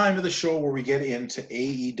this time of the show where we get into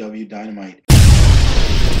AEW Dynamite.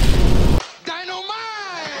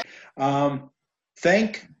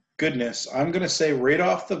 Thank goodness. I'm going to say right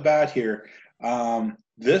off the bat here,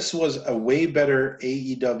 this was a way better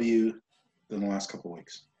AEW than the last couple of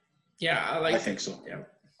weeks. Yeah, I think so. Yeah.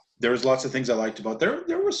 There was lots of things I liked about it.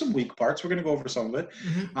 There were some weak parts. We're going to go over some of it.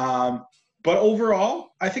 Mm-hmm. But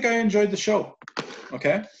overall, I think I enjoyed the show.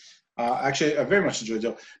 Okay? Actually, I very much enjoyed the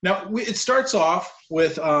show. Now, it starts off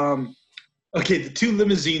with, the two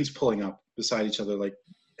limousines pulling up beside each other,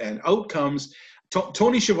 and out comes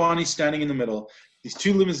Tony Schiavone standing in the middle. These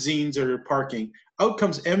two limousines are parking. Out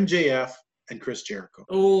comes MJF and Chris Jericho.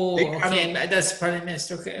 Oh, okay. That's the part I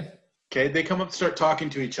missed. Okay. Okay, they come up and start talking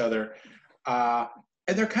to each other. And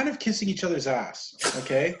they're kind of kissing each other's ass.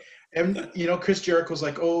 Okay? And, Chris Jericho's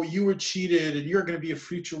like, oh, you were cheated and you're going to be a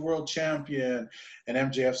future world champion. And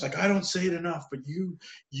MJF's like, I don't say it enough, but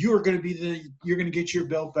you're going to you're going to get your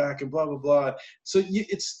belt back and blah, blah, blah. So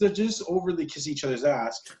they're just overly kissing each other's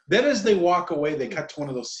ass. Then as they walk away, they cut to one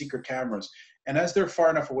of those secret cameras. And as they're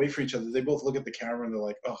far enough away from each other, they both look at the camera and they're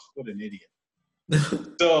like, oh, what an idiot.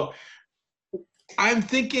 So I'm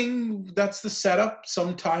thinking that's the setup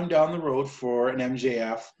sometime down the road for an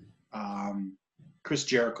MJF, Chris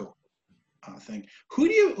Jericho thing. Who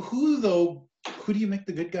do you make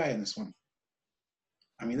the good guy in this one?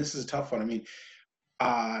 I mean, this is a tough one. I mean,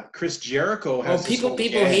 Chris Jericho has people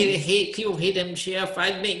hate MJF.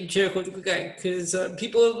 I'd make Jericho the good guy because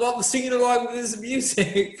people love singing along with his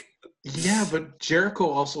music. Yeah, but Jericho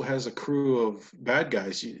also has a crew of bad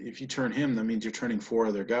guys. If you turn him, that means you're turning 4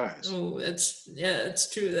 other guys. Oh, that's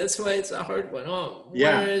true. That's why it's a hard one. Oh,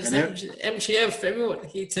 yeah. Whereas MJF, everyone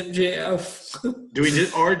hates MJF.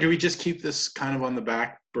 Do we just keep this kind of on the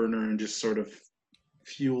back burner and just sort of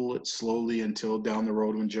fuel it slowly until down the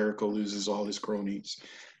road when Jericho loses all his cronies,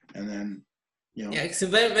 and then Yeah, because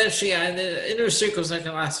eventually, the inner circle's not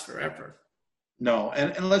gonna last forever. No,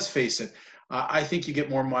 and let's face it. I think you get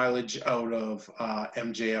more mileage out of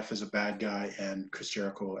MJF as a bad guy and Chris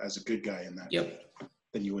Jericho as a good guy in that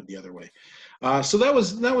than you would the other way. So that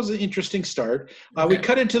was an interesting start. We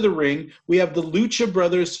cut into the ring. We have the Lucha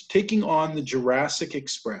Brothers taking on the Jurassic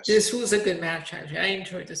Express. This was a good match, actually. I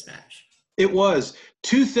enjoyed this match. It was.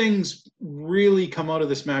 2 things really come out of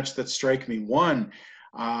this match that strike me. One,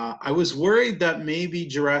 I was worried that maybe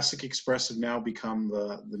Jurassic Express have now become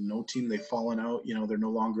the no team. They've fallen out. They're no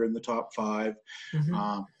longer in the top 5.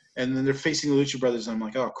 Mm-hmm. And then they're facing the Lucha Brothers. And I'm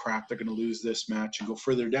like, oh, crap, they're going to lose this match and go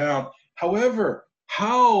further down. However,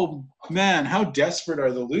 how desperate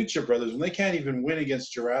are the Lucha Brothers when they can't even win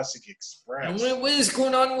against Jurassic And Express? what is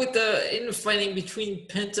going on with the infighting between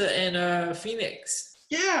Penta and Phoenix?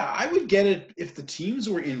 Yeah, I would get it if the teams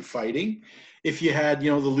were infighting. If you had, the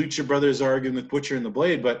Lucha Brothers arguing with Butcher and the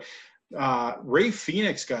Blade, but Ray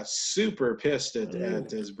Phoenix got super pissed at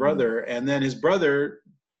his brother, and then his brother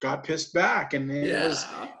got pissed back, and this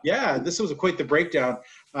was quite the breakdown.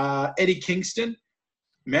 Eddie Kingston,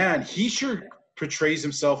 man, he sure portrays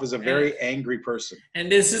himself as a very angry person.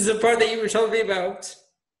 And this is the part that you were telling me about,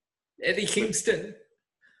 Eddie Kingston,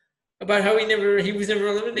 about how he was never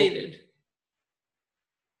eliminated.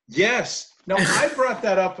 Yes. Now, I brought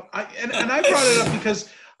that up, and I brought it up because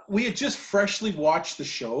we had just freshly watched the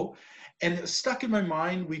show, and it stuck in my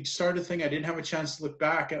mind. We started thinking, I didn't have a chance to look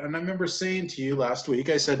back, and I remember saying to you last week,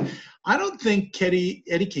 I said, I don't think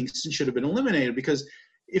Eddie Kingston should have been eliminated, because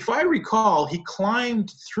if I recall, he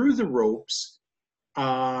climbed through the ropes,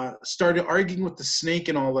 started arguing with the snake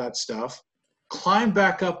and all that stuff, climbed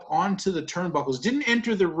back up onto the turnbuckles, didn't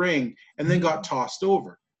enter the ring, and then got tossed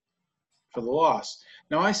over for the loss.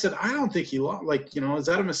 Now, I said, I don't think he lost. Is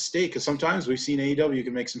that a mistake? Because sometimes we've seen AEW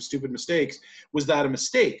can make some stupid mistakes. Was that a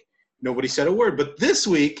mistake? Nobody said a word. But this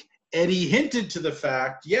week, Eddie hinted to the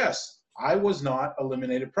fact, yes, I was not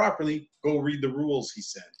eliminated properly. Go read the rules, he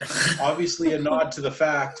said. Obviously, a nod to the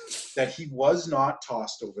fact that he was not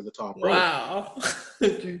tossed over the top rope. Wow.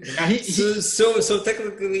 So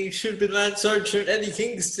technically, it should have been Lance Archer and Eddie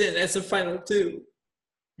Kingston as the final two.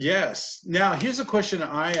 Yes. Now, here's a question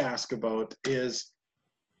I ask about is,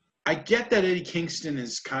 I get that Eddie Kingston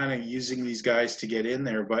is kind of using these guys to get in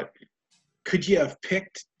there, but could you have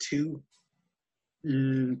picked two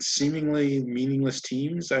seemingly meaningless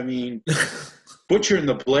teams? I mean, Butcher and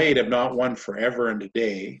the Blade have not won forever and a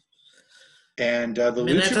day, and the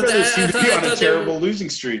Lucha Brothers seem to be on a terrible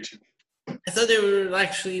losing streak. I thought they were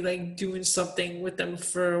actually doing something with them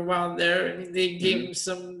for a while there. I mean, they gave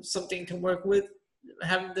them something to work with,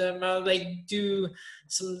 having them do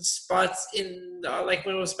some spots in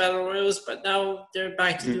when it was Battle Royals, but now they're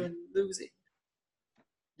back to doing losing.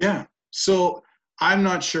 Yeah, so I'm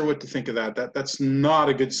not sure what to think of that. That's not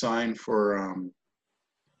a good sign for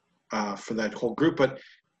that whole group, but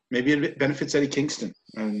maybe it benefits Eddie Kingston,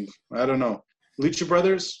 and I don't know. Lucha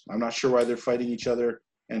Brothers, I'm not sure why they're fighting each other.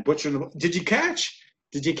 And Butcher, did you catch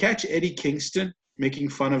Eddie Kingston making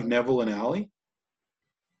fun of Neville and Alley?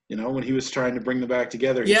 When he was trying to bring them back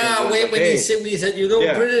together. When he said, your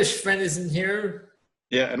little British friend isn't here.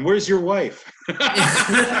 Yeah, and where's your wife?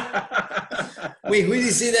 Wait, who did he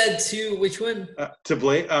say that to? Which one? To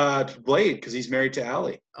Blade, because he's married to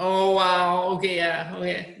Allie. Oh, wow. Okay, yeah.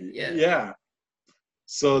 Okay, yeah. Yeah.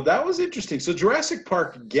 So that was interesting. So Jurassic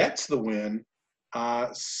Park gets the win.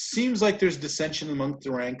 Seems like there's dissension among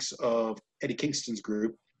the ranks of Eddie Kingston's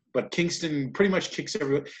group. But Kingston pretty much kicks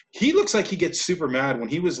everyone. He looks like he gets super mad when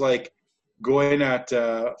he was going at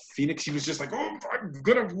Phoenix. He was just like, "Oh, I'm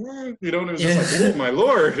gonna," and it was just like, "Oh my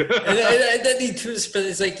lord!" and then he turns to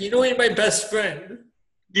it's like, "You know, you're my best friend."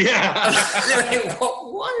 Yeah.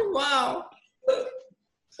 What? Wow.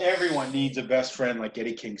 Everyone needs a best friend like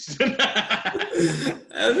Eddie Kingston. I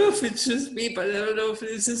don't know if it's just me, but I don't know if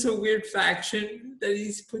this is a weird faction that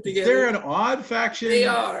he's put together. They're an odd faction. They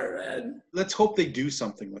are, man. Let's hope they do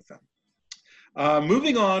something with them.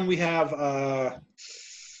 Moving on, we have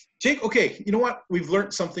Jake. Okay, you know what? We've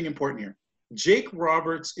learned something important here. Jake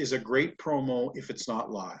Roberts is a great promo if it's not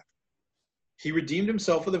live. He redeemed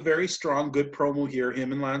himself with a very strong, good promo here,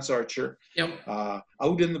 him and Lance Archer. Yep.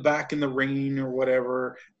 Out in the back in the rain or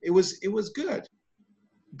whatever. It was good.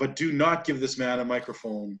 But do not give this man a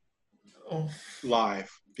microphone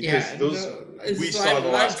live. Because we saw the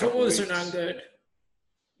last couple promos are not good.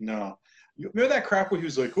 No. Remember that crap where he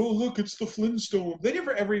was like, "Oh, look, it's the Flintstones." They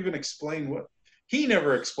never ever even explained he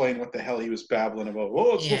never explained what the hell he was babbling about.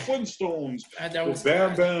 "Oh, it's the Flintstones." That was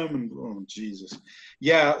Bam Bam and oh Jesus.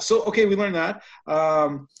 Yeah, so okay, we learned that.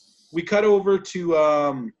 We cut over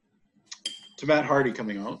to Matt Hardy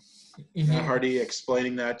coming out. Mm-hmm. Matt Hardy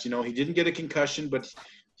explaining that, he didn't get a concussion, but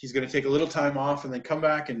he's going to take a little time off and then come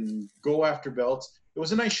back and go after belts. It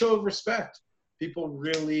was a nice show of respect. People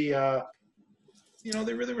really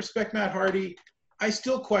they really respect Matt Hardy. I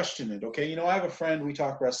still question it, okay? I have a friend, we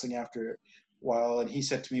talk wrestling after a while, and he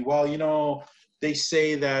said to me, well, they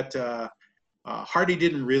say that Hardy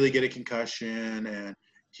didn't really get a concussion, and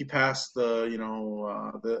he passed the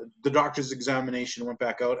doctor's examination and went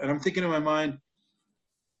back out. And I'm thinking in my mind,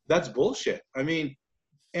 that's bullshit. I mean,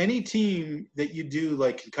 any team that you do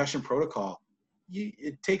concussion protocol,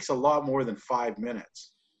 it takes a lot more than 5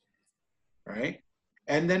 minutes, right?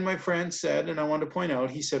 And then my friend said, and I want to point out,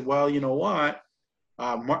 he said, well, you know what?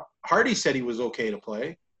 Hardy said he was okay to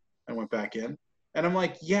play and went back in. And I'm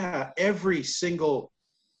like, yeah, every single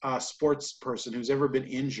sports person who's ever been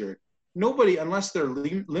injured, nobody, unless their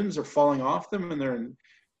limbs are falling off them and they're in,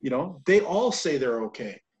 they all say they're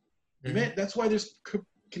okay. Mm-hmm. That's why there's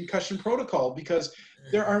concussion protocol, because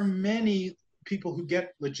there are many people who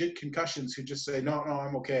get legit concussions who just say, no,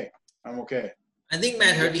 I'm okay. I'm okay. I think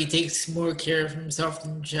Matt Hardy takes more care of himself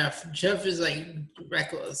than Jeff. Jeff is like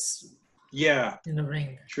reckless. Yeah. In the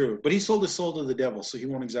ring. True. But he sold his soul to the devil, so he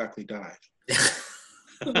won't exactly die.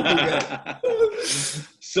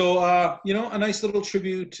 So, a nice little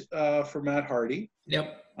tribute for Matt Hardy.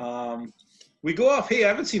 Yep. We go off. Hey, I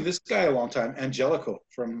haven't seen this guy in a long time. Angelico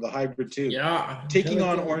from the Hybrid 2. Yeah. Taking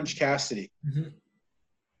on Orange Cassidy. Mm-hmm.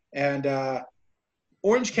 And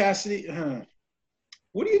Orange Cassidy,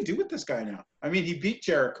 what do you do with this guy now? I mean, he beat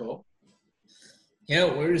Jericho. Yeah,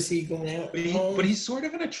 where is he going out? But he's sort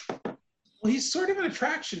of an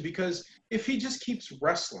attraction, because if he just keeps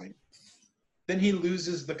wrestling, then he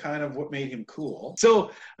loses the kind of what made him cool.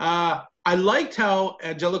 So I liked how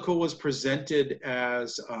Angelico was presented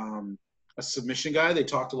as a submission guy. They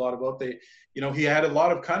talked a lot about he had a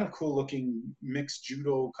lot of kind of cool looking mixed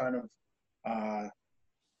judo kind of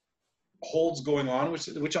holds going on,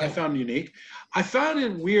 which I found unique. I found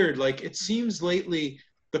it weird. Like, it seems lately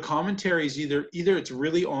the commentary is either it's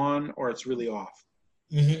really on or it's really off.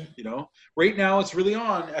 Mm-hmm. Right now it's really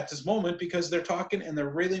on at this moment because they're talking and they're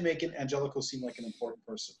really making Angelico seem like an important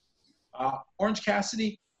person. Orange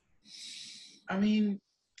Cassidy, I mean,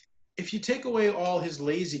 if you take away all his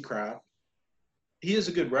lazy crap, he is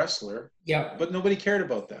a good wrestler. Yeah. But nobody cared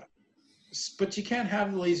about that. But you can't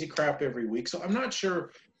have the lazy crap every week. So I'm not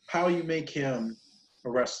sure how you make him a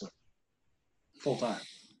wrestler full time.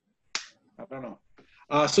 I don't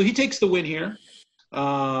know. So he takes the win here.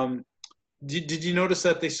 Did you notice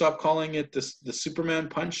that they stopped calling it the Superman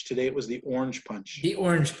punch? Today it was the Orange Punch. The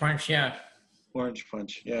Orange Punch, yeah. Orange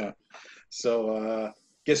Punch, yeah. So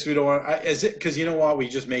guess we don't want. Is it because you know what? We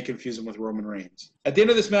just may confuse him with Roman Reigns. At the end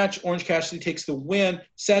of this match, Orange Cassidy takes the win.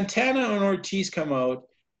 Santana and Ortiz come out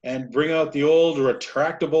and bring out the old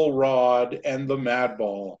retractable rod and the Mad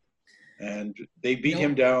Ball, and they beat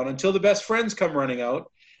him down until the best friends come running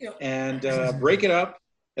out and break it up.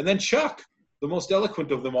 And then Chuck, the most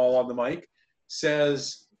eloquent of them all on the mic,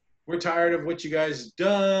 says, "We're tired of what you guys have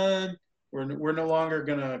done. We're no longer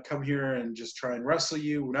going to come here and just try and wrestle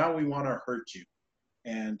you. Now we want to hurt you.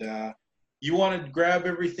 And you want to grab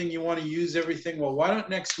everything, you want to use everything. Well, why don't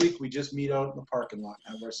next week we just meet out in the parking lot,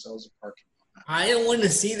 have ourselves a parking lot?" I don't want to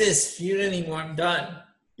see this feud anymore. I'm done.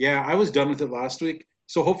 Yeah, I was done with it last week.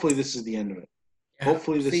 So hopefully this is the end of it. Yeah,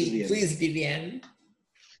 hopefully this is the end. Please be the end.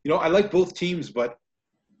 I like both teams, but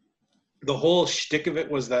the whole shtick of it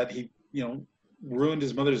was that he, ruined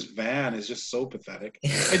his mother's van is just so pathetic.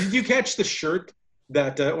 And did you catch the shirt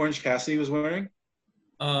that Orange Cassidy was wearing?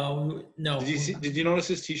 No. Did you notice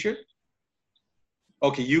his T-shirt?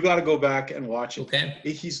 Okay, you got to go back and watch it. Okay.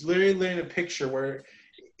 He's literally in a picture where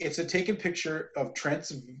it's a taken picture of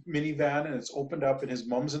Trent's minivan, and it's opened up, and his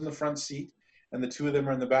mom's in the front seat, and the two of them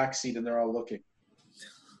are in the back seat, and they're all looking.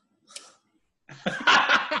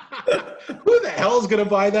 Who the hell is going to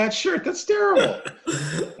buy that shirt? That's terrible.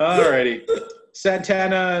 Alrighty.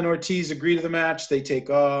 Santana and Ortiz agree to the match. They take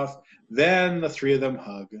off. Then the three of them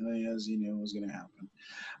hug, as you knew was going to happen.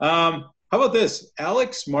 How about this?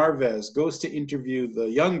 Alex Marvez goes to interview the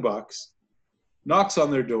Young Bucks, knocks on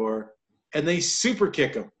their door, and they super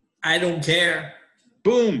kick him. I don't care.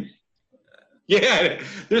 Boom. Yeah,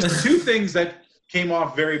 there's two things that came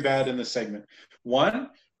off very bad in the segment. One,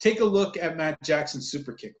 take a look at Matt Jackson's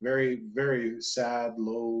super kick. Very, very sad,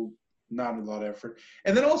 low, not a lot of effort.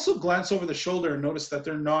 And then also glance over the shoulder and notice that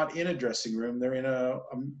they're not in a dressing room. They're in a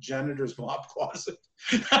janitor's mop closet.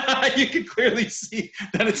 You can clearly see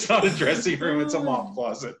that it's not a dressing room. It's a mop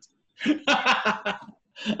closet.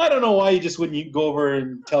 I don't know why you just wouldn't go over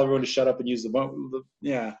and tell everyone to shut up and use the mop.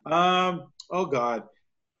 Yeah. Oh, God.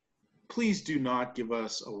 Please do not give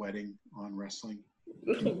us a wedding on wrestling.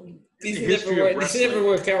 These never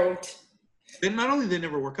work out. Not only they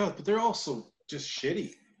never work out, but they're also just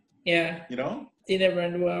shitty. Yeah. They never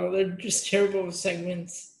end well. They're just terrible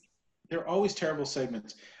segments. They're always terrible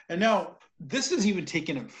segments. And now, this is even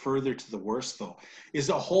taking it further to the worst, though, is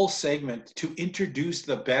a whole segment to introduce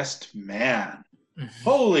the best man. Mm-hmm.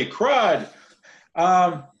 Holy crud.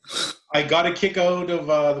 I got a kick out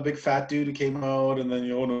of the big fat dude who came out, and then,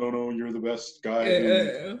 no, you're the best guy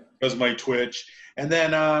who does my Twitch. And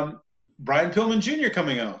then Brian Pillman Jr.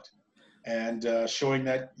 coming out and showing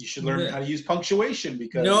that you should learn how to use punctuation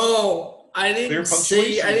because I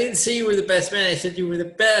didn't say you were the best man. I said you were the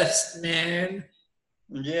best man.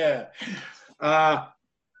 Yeah.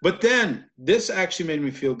 But then this actually made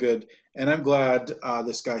me feel good, and I'm glad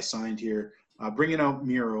this guy signed here. Bringing out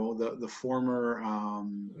Miro, the former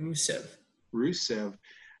Rusev.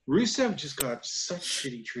 Rusev just got such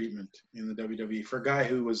shitty treatment in the WWE for a guy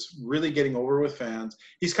who was really getting over with fans.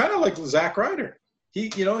 He's kind of like Zack Ryder. He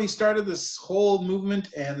started this whole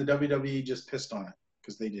movement, and the WWE just pissed on it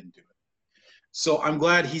because they didn't do it. So I'm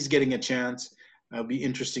glad he's getting a chance. It'll be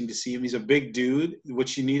interesting to see him. He's a big dude,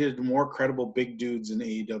 which you needed more credible big dudes in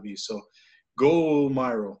AEW. So go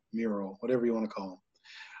Miro, whatever you want to call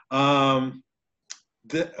him.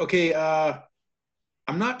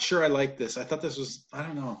 I'm not sure I like this. I thought this was, I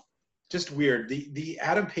don't know, just weird. The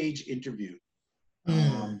Adam Page interview,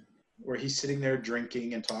 where he's sitting there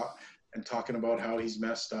drinking and talking about how he's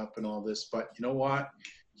messed up and all this. But you know what?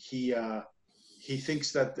 He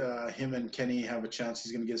thinks that him and Kenny have a chance.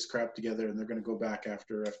 He's going to get his crap together, and they're going to go back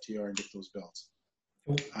after FTR and get those belts.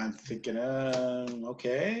 I'm thinking,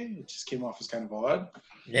 okay. It just came off as kind of odd.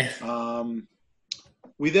 Yeah.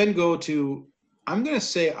 We then go to, I'm going to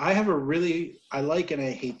say I like and I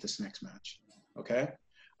hate this next match. Okay?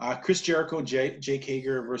 Chris Jericho and Jake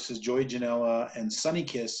Hager versus Joey Janela and Sonny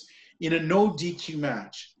Kiss in a no DQ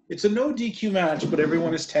match. It's a no DQ match, but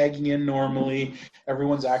everyone is tagging in normally.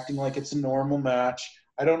 Everyone's acting like it's a normal match.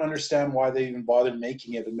 I don't understand why they even bothered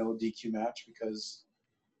making it a no DQ match because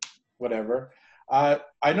whatever. I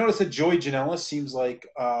noticed that Joey Janela seems like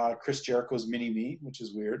Chris Jericho's mini-me, which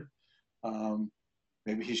is weird.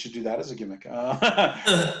 Maybe he should do that as a gimmick.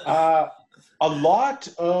 A lot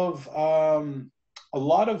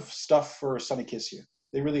of stuff for Sonny Kiss here.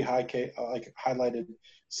 They really highlighted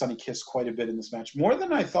Sonny Kiss quite a bit in this match, more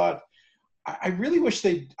than I thought. I really wish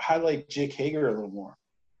they'd highlight Jake Hager a little more.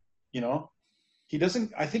 He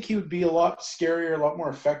doesn't. I think he would be a lot scarier, a lot more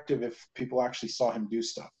effective if people actually saw him do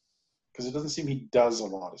stuff, because it doesn't seem he does a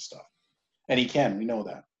lot of stuff, and he can. We know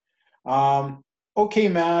that. Okay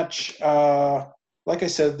match. Like I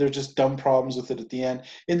said, they're just dumb problems with it at the end.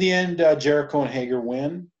 In the end, Jericho and Hager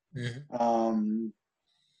win. Mm-hmm.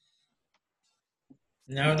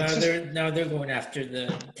 Now they're going after the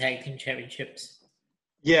tag team championships.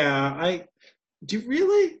 Yeah, do you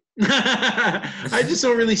really? I just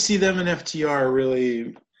don't really see them and FTR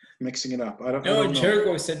really mixing it up. I don't know.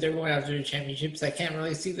 Jericho said they're going after the championships. I can't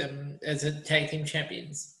really see them as a tag team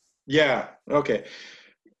champions. Yeah. Okay.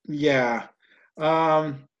 Yeah.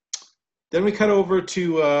 Then we cut over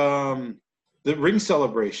to the ring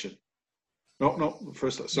celebration. No.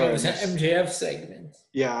 First, sorry. No, it's an MJF segment.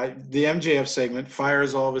 Yeah, the MJF segment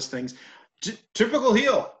fires all of his things. Typical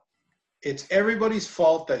heel. It's everybody's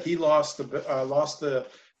fault that he lost the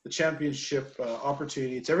championship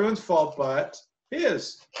opportunity. It's everyone's fault, but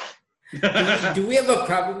his. Do we have a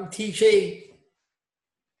problem, TJ?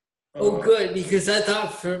 Oh, good, because I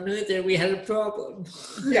thought for a minute there we had a problem.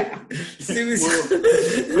 Yeah.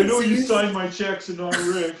 I know you signed my checks and not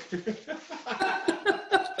Rick.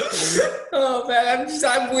 Oh man,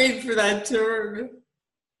 I'm waiting for that turn.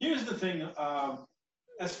 Here's the thing.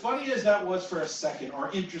 As funny as that was for a second, or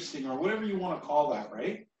interesting, or whatever you want to call that,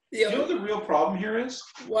 right? Yeah. You know what the real problem here is?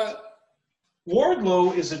 What?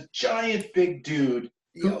 Wardlow is a giant, big dude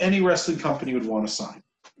who any wrestling company would want to sign.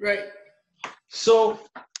 Right. So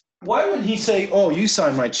why would he say, "Oh, you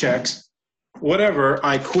sign my checks, whatever,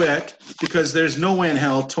 I quit," because there's no way in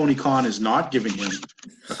hell Tony Khan is not giving him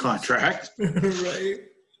a contract. Right.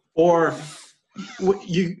 Or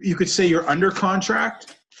you could say you're under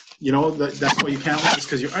contract. That's why you can't lose,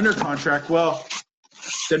 because you're under contract. Well,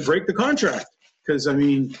 then break the contract, because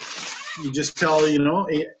you just tell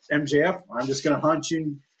MJF, I'm just going to hunt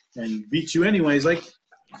you and beat you anyways. Like,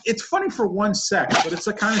 it's funny for 1 sec, but it's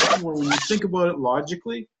the kind of thing where when you think about it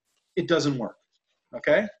logically, it doesn't work.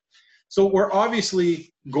 Okay, so we're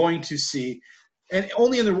obviously going to see, and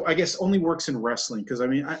only works in wrestling, because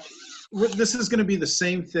this is going to be the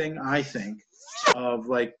same thing, I think, of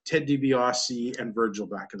like Ted DiBiase and Virgil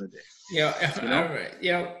back in the day. Yeah. All right.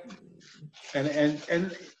 Yeah.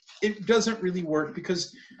 And it doesn't really work,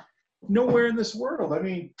 because nowhere in this world.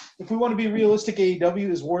 If we want to be realistic, AEW,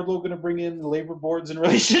 is Wardlow going to bring in the labor boards and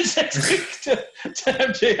relations next week to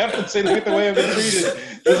MJF and say, "Look at the way I've been treated.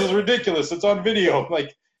 This is ridiculous. It's on video."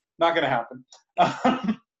 Like, not going to happen.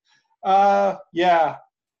 Yeah.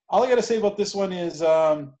 All I got to say about this one is,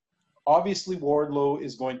 obviously Wardlow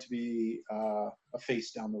is going to be a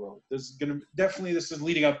face down the road. This is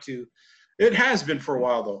leading up to. It has been for a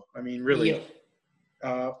while, though. Really.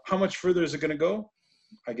 Yeah. How much further is it going to go?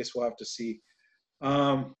 I guess we'll have to see.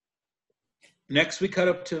 Next, we cut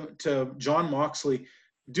up to Jon Moxley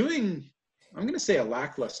doing, I'm going to say, a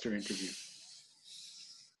lackluster interview.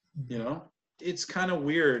 it's kind of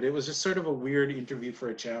weird. It was just sort of a weird interview for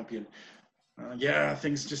a champion. Yeah,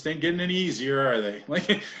 things just ain't getting any easier, are they?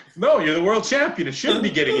 Like, no, you're the world champion. It shouldn't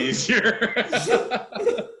be getting easier.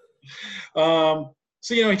 So,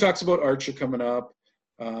 he talks about Archer coming up.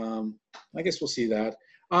 I guess we'll see that.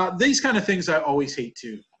 These kind of things I always hate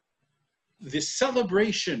too. The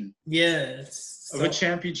celebration of a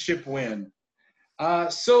championship win.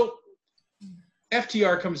 So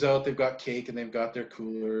FTR comes out. They've got cake and they've got their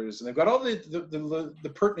coolers and they've got all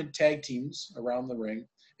the pertinent tag teams around the ring,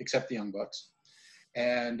 except the Young Bucks.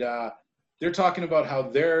 And they're talking about how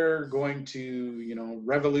they're going to,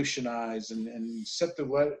 revolutionize and set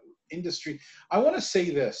the industry. I want to say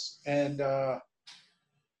this, and I'm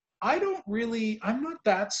not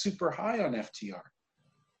that super high on FTR.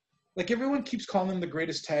 Like, everyone keeps calling them the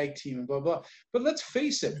greatest tag team and blah, blah. But let's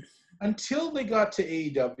face it, until they got to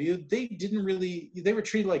AEW, they were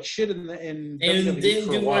treated like shit in and WWE didn't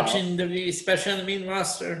for a do while. much in WWE, especially on the main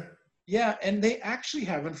roster. Yeah, and they actually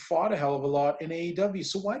haven't fought a hell of a lot in AEW.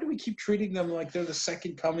 So why do we keep treating them like they're the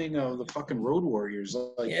second coming of the fucking Road Warriors?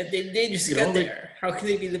 Like, Yeah, they just got there. How can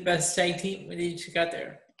they be the best tag team when they just got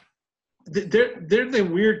there? They're the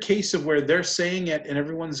weird case of where they're saying it and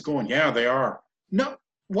everyone's going, yeah, they are. No,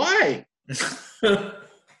 why?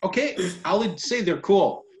 Okay, I'll say they're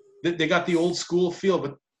cool. They got the old school feel,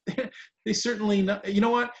 but they certainly not. You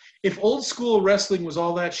know what? If old school wrestling was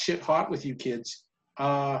all that shit hot with you kids,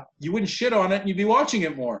 you wouldn't shit on it and you'd be watching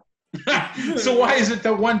it more. So why is it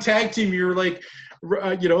that one tag team you're like,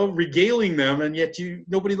 regaling them, and yet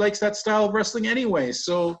nobody likes that style of wrestling anyway?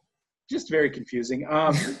 So just very confusing.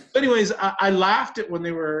 Anyways, I laughed at when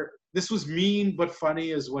this was mean but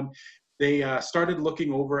funny, is when they started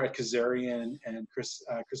looking over at Kazarian and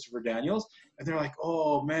Christopher Daniels, and they're like,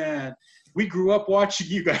 oh man, we grew up watching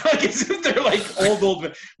you guys. Like, as if they're like old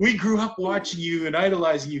men. We grew up watching you and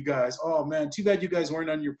idolizing you guys. Oh man, too bad you guys weren't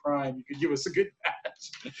on your prime. You could give us a good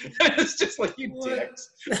match. And it's just like, you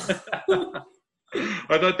dicks. I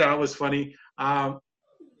thought that was funny.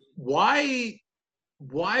 Why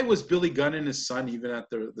was Billy Gunn and his son even at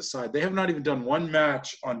the side? They have not even done one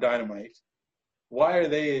match on Dynamite. Why are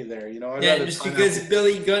they there? Just because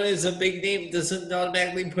Billy Gunn is a big name doesn't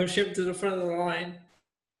automatically push him to the front of the line.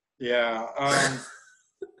 Yeah.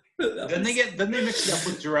 Then they mixed it up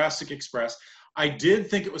with Jurassic Express. I did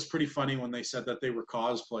think it was pretty funny when they said that they were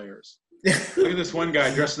cosplayers. Look at this one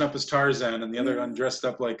guy dressing up as Tarzan and the other one dressed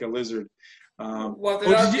up like a lizard. They're all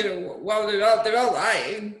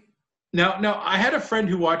lying. Now, I had a friend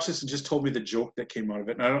who watched this and just told me the joke that came out of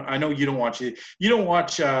it. And I know you don't watch it. You don't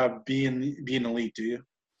watch Being Elite, do you?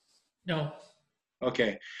 No.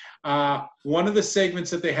 Okay. One of the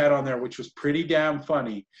segments that they had on there, which was pretty damn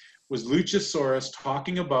funny, was Luchasaurus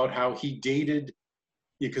talking about how he dated,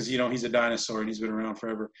 because he's a dinosaur and he's been around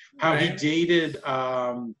forever. How he dated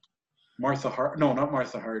Martha Hart. No, not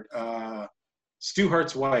Martha Hart. Stu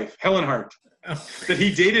Hart's wife, Helen Hart. That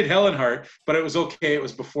he dated Helen Hart, but it was okay. It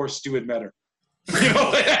was before Stu had met her.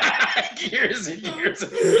 Years and years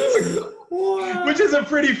ago. Which is a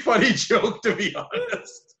pretty funny joke, to be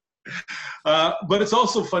honest. But it's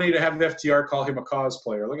also funny to have FTR call him a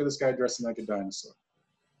cosplayer. Look at this guy dressing like a dinosaur.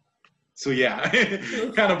 So yeah,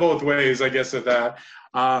 kind of both ways, I guess, with that.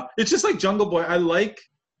 It's just like Jungle Boy. I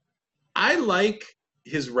like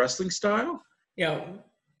his wrestling style. Yeah.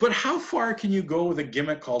 But how far can you go with a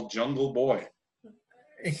gimmick called Jungle Boy?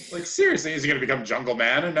 Like, seriously, is he going to become Jungle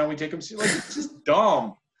Man and now we take him? Like, it's just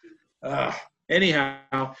dumb.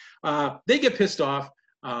 Anyhow, they get pissed off.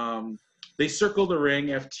 They circle the ring.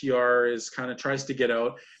 FTR tries to get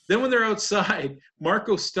out. Then when they're outside,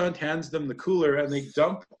 Marco Stunt hands them the cooler and they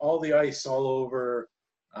dump all the ice all over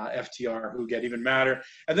FTR, who get even madder.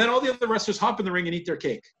 And then all the other wrestlers hop in the ring and eat their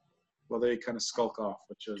cake while they kind of skulk off,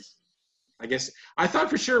 which is, I guess, I thought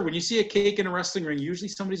for sure when you see a cake in a wrestling ring, usually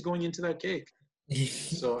somebody's going into that cake.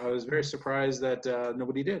 So I was very surprised that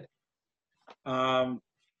nobody did.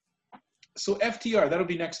 So FTR, that'll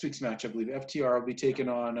be next week's match, I believe. FTR will be taking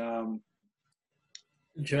on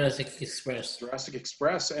Jurassic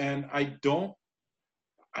Express. And I don't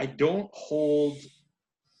hold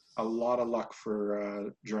a lot of luck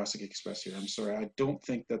for Jurassic Express here. I'm sorry. I don't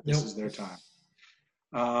think that this is their time.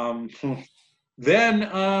 Then,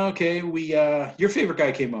 your favorite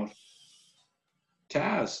guy came out.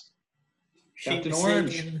 Taz. Captain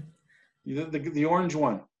Orange. The orange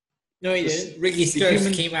one. No, he didn't. Ricky Starks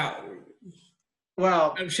came out.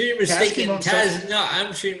 Well, I'm sure you're mistaken.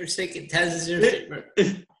 I'm sure you're mistaken. Taz is your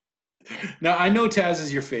favorite. Now, I know Taz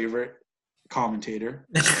is your favorite commentator,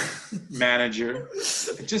 manager,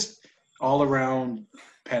 just all around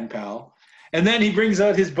pen pal. And then he brings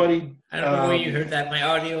out his buddy. I don't know where you heard that. My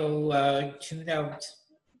audio tuned out.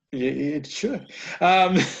 It should.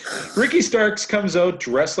 Ricky Starks comes out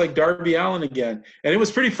dressed like Darby Allin again. And it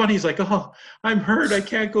was pretty funny. He's like, oh, I'm hurt. I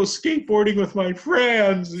can't go skateboarding with my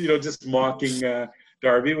friends. Just mocking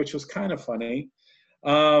Darby, which was kind of funny.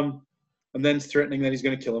 And then threatening that he's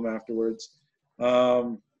going to kill him afterwards.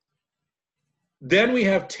 Then we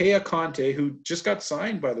have Taya Conte, who just got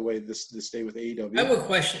signed, by the way, this day with AEW. I have a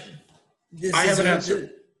question. I have an answer.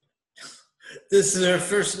 This is her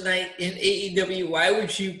first night in AEW. Why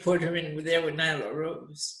would you put her in there with Nyla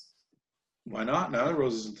Rose? Why not? Nyla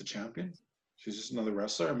Rose isn't the champion. She's just another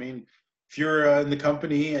wrestler. I mean, if you're in the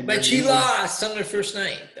company and but she lost on her first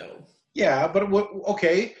night, though. Yeah, but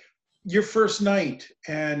okay, your first night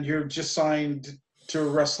and you're just signed to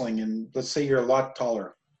wrestling, and let's say you're a lot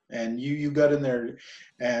taller, and you got in there,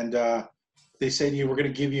 and they say to you, we're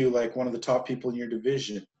going to give you like one of the top people in your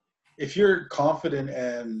division. If you're confident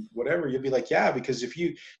and whatever, you'll be like, yeah, because if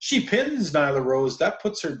she pins Nyla Rose, that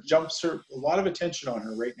jumps her a lot of attention on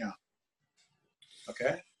her right now.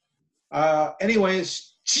 Okay.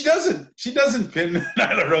 Anyways, she doesn't pin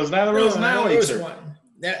Nyla Rose. Nyla Rose annihilates her.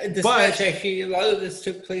 This match actually, a lot of this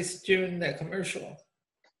took place during that commercial.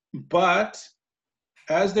 But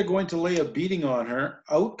as they're going to lay a beating on her,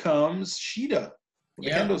 out comes Shida with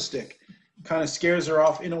a kendo stick. Kind of scares her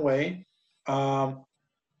off in a way.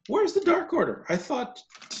 Where's the Dark Order? I thought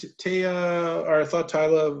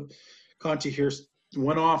Tyler Conti here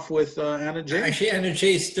went off with Anna Jay. Actually, Anna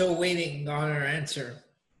Jay is still waiting on her answer.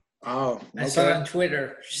 Oh, okay. I saw it on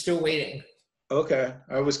Twitter. She's still waiting. Okay,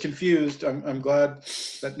 I was confused. I'm glad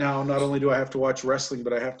that now not only do I have to watch wrestling,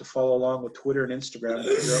 but I have to follow along with Twitter and Instagram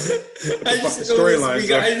to figure out what the fucking storylines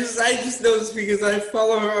are. I just noticed because I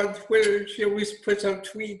follow her on Twitter and she always puts out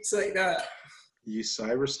tweets like that. You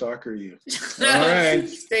cyber stalker, you. All right.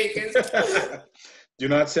 Do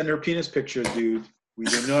not send her penis pictures, dude. We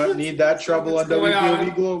do not need that trouble on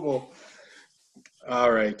WPOV Global.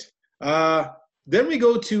 All right. Then we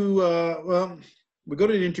go to an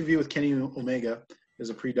interview with Kenny Omega as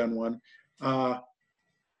a pre-done one.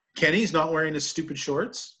 Kenny's not wearing his stupid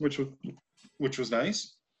shorts, which was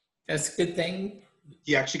nice. That's a good thing.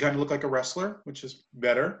 He actually kind of looked like a wrestler, which is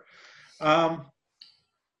better.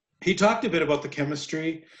 He talked a bit about the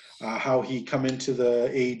chemistry, how he come into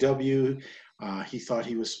the AEW. He thought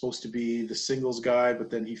he was supposed to be the singles guy,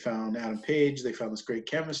 but then he found Adam Page. They found this great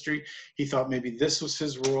chemistry. He thought maybe this was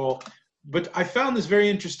his role. But I found this very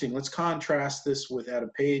interesting. Let's contrast this with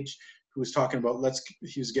Adam Page, who was talking about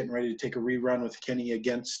he was getting ready to take a rerun with Kenny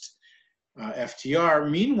against FTR.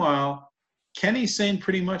 Meanwhile, Kenny's saying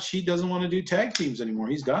pretty much he doesn't want to do tag teams anymore.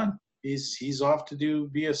 He's done. He's off to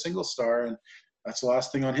be a single star, and that's the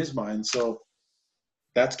last thing on his mind. So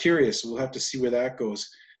that's curious. We'll have to see where that goes.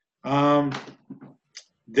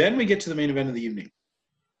 Then we get to the main event of the evening,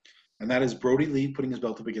 and that is Brody Lee putting his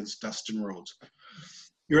belt up against Dustin Rhodes.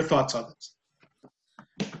 Your thoughts on this?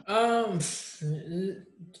 To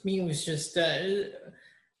me, it was just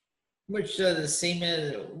much the same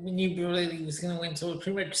as we knew Brody Lee was going to win, so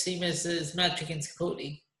pretty much the same as his match against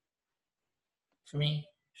Cody. For me,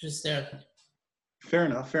 just there. Fair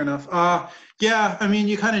enough. Yeah, I mean,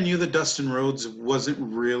 you kind of knew that Dustin Rhodes wasn't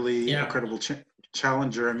really a credible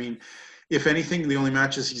challenger. I mean, if anything, the only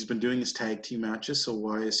matches he's been doing is tag team matches, so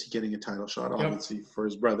why is he getting a title shot, obviously, for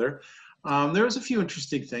his brother? There was a few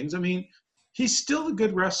interesting things. I mean, he's still a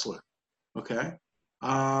good wrestler, okay?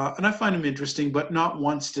 And I find him interesting, but not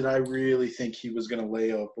once did I really think he was going to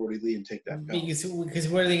lay out Brody Lee and take that belt. Because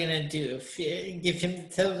what are they going to do? Give him,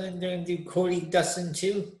 tell them they're going to do Cody Dustin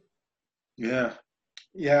too? Yeah.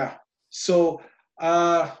 So,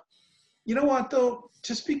 you know what, though?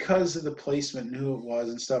 Just because of the placement and who it was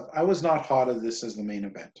and stuff, I was not hot of this as the main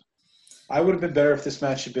event. I would have been better if this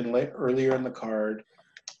match had been earlier in the card.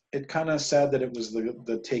 It kind of sad that it was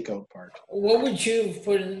the takeout part. What would you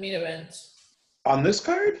put in the main event? On this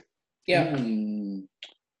card? Yeah.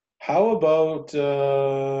 How about,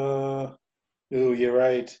 you're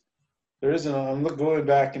right. There isn't, I'm going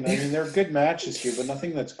back, and I mean, there are good matches here, but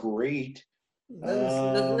nothing that's great.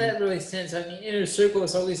 Doesn't that really sense? I mean, Inner Circle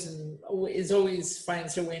is always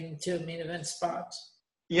finds their way into a main event spot.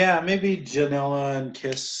 Yeah, maybe Janela and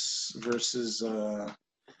Kiss versus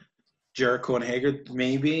Jericho and Hager,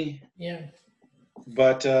 maybe. Yeah.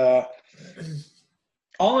 But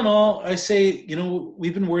all in all, I say,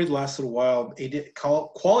 we've been worried the last little while.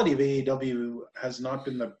 Quality of AEW has not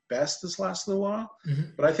been the best this last little while,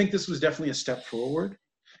 but I think this was definitely a step forward.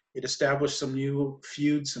 It established some new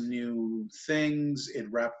feuds, some new things.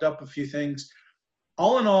 It wrapped up a few things.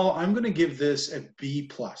 All in all, I'm going to give this a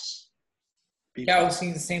B+. Yeah, I was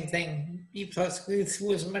saying the same thing. B Plus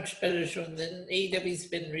was a much better show than AEW's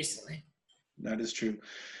been recently. That is true.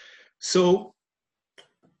 So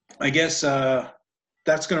I guess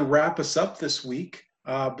that's going to wrap us up this week.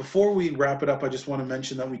 Before we wrap it up, I just want to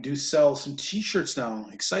mention that we do sell some T-shirts now.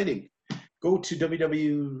 Exciting. Go to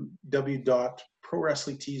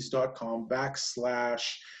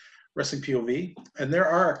www.prowrestlingtees.com/WrestlingPOV, and there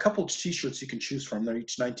are a couple T-shirts you can choose from. They're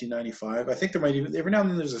each $19.95. I think there might even, every now and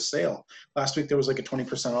then there's a sale. Last week there was like a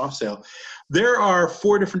 20% off sale. There are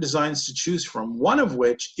 4 different designs to choose from, one of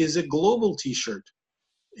which is a global T-shirt.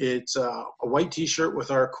 It's a white T-shirt with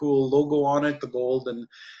our cool logo on it, the gold, and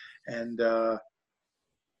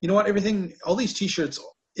you know what? All these T-shirts,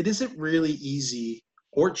 it isn't really easy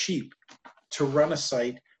or cheap to run a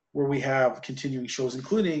site where we have continuing shows,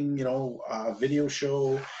 including, a video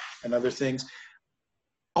show and other things.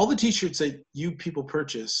 All the T-shirts that you people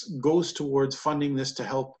purchase goes towards funding this to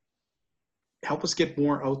help us get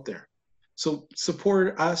more out there. So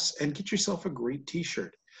support us and get yourself a great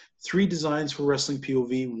T-shirt. 3 designs for Wrestling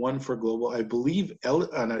POV, 1 for Global. I believe,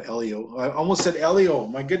 not Elio. I almost said Elio.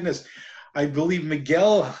 My goodness. I believe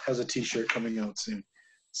Miguel has a T-shirt coming out soon.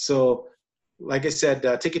 So, like I said,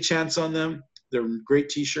 take a chance on them. They're great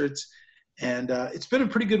T-shirts. And it's been a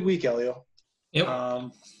pretty good week, Elio.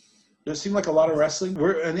 Yep. There seemed like a lot of wrestling.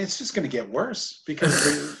 And it's just going to get worse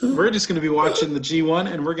because we're just going to be watching the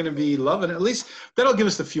G1 and we're going to be loving it. At least that'll give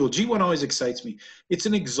us the fuel. G1 always excites me. It's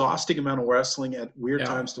an exhausting amount of wrestling at weird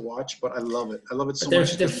times to watch, but I love it. I love it so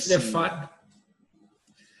much. They're fun.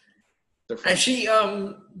 They're fun. Actually,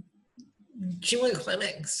 G1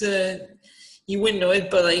 Climax, you wouldn't know it,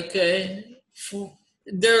 but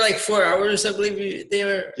they're like 4 hours, I believe. They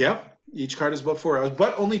were. Yep. Each card is about 4 hours,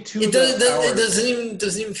 but only 2 It hours.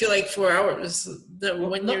 doesn't even feel like 4 hours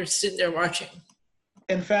when you're sitting there watching.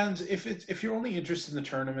 And fans, if you're only interested in the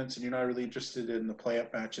tournaments and you're not really interested in the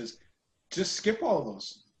play-up matches, just skip all of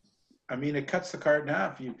those. I mean, it cuts the card in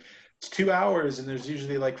half. It's 2 hours, and there's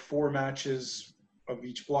usually like 4 matches of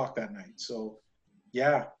each block that night. So,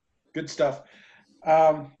 yeah, good stuff.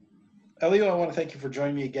 Elio, I want to thank you for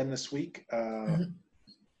joining me again this week.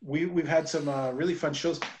 We've had some really fun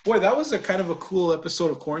shows. Boy, that was a kind of a cool episode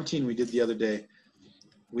of Quarantine we did the other day.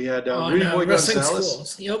 We had Rudy Boy Gonzalez.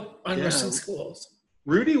 Schools. Yep, on Wrestling Schools.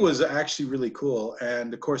 Rudy was actually really cool,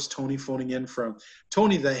 and of course Tony phoning in from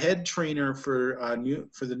Tony, the head trainer for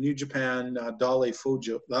the New Japan Fale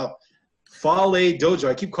Dojo.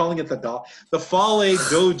 I keep calling it the Fale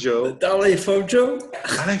Dojo. The Dale Fojo.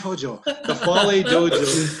 Dale Fojo. The Fale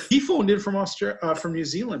Dojo. He phoned in from from New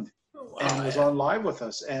Zealand. And was on live with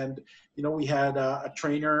us. And, we had a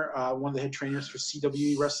trainer, one of the head trainers for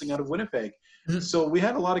CWE Wrestling out of Winnipeg. Mm-hmm. So we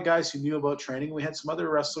had a lot of guys who knew about training. We had some other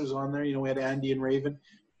wrestlers on there. We had Andy and Raven.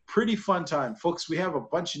 Pretty fun time. Folks, we have a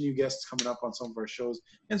bunch of new guests coming up on some of our shows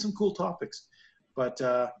and some cool topics. But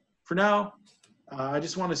for now, I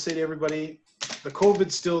just want to say to everybody, the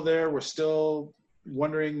COVID's still there. We're still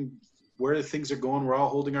wondering where things are going. We're all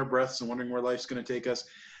holding our breaths and wondering where life's going to take us.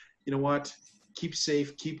 You know what? Keep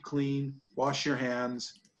safe, keep clean, wash your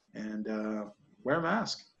hands, and wear a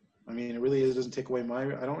mask. I mean, it really doesn't take away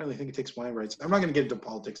I don't really think it takes my rights. I'm not going to get into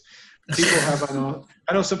politics. People have,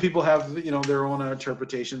 I know some people have, their own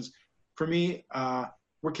interpretations. For me,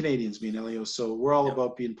 we're Canadians, me and Elio, so we're all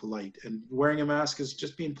about being polite. And wearing a mask is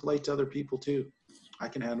just being polite to other people, too. I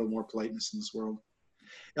can handle more politeness in this world.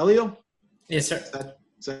 Elio? Yes, sir.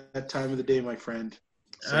 It's that time of the day, my friend.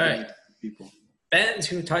 All right. People.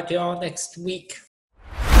 Fans, we'll talk to you all next week.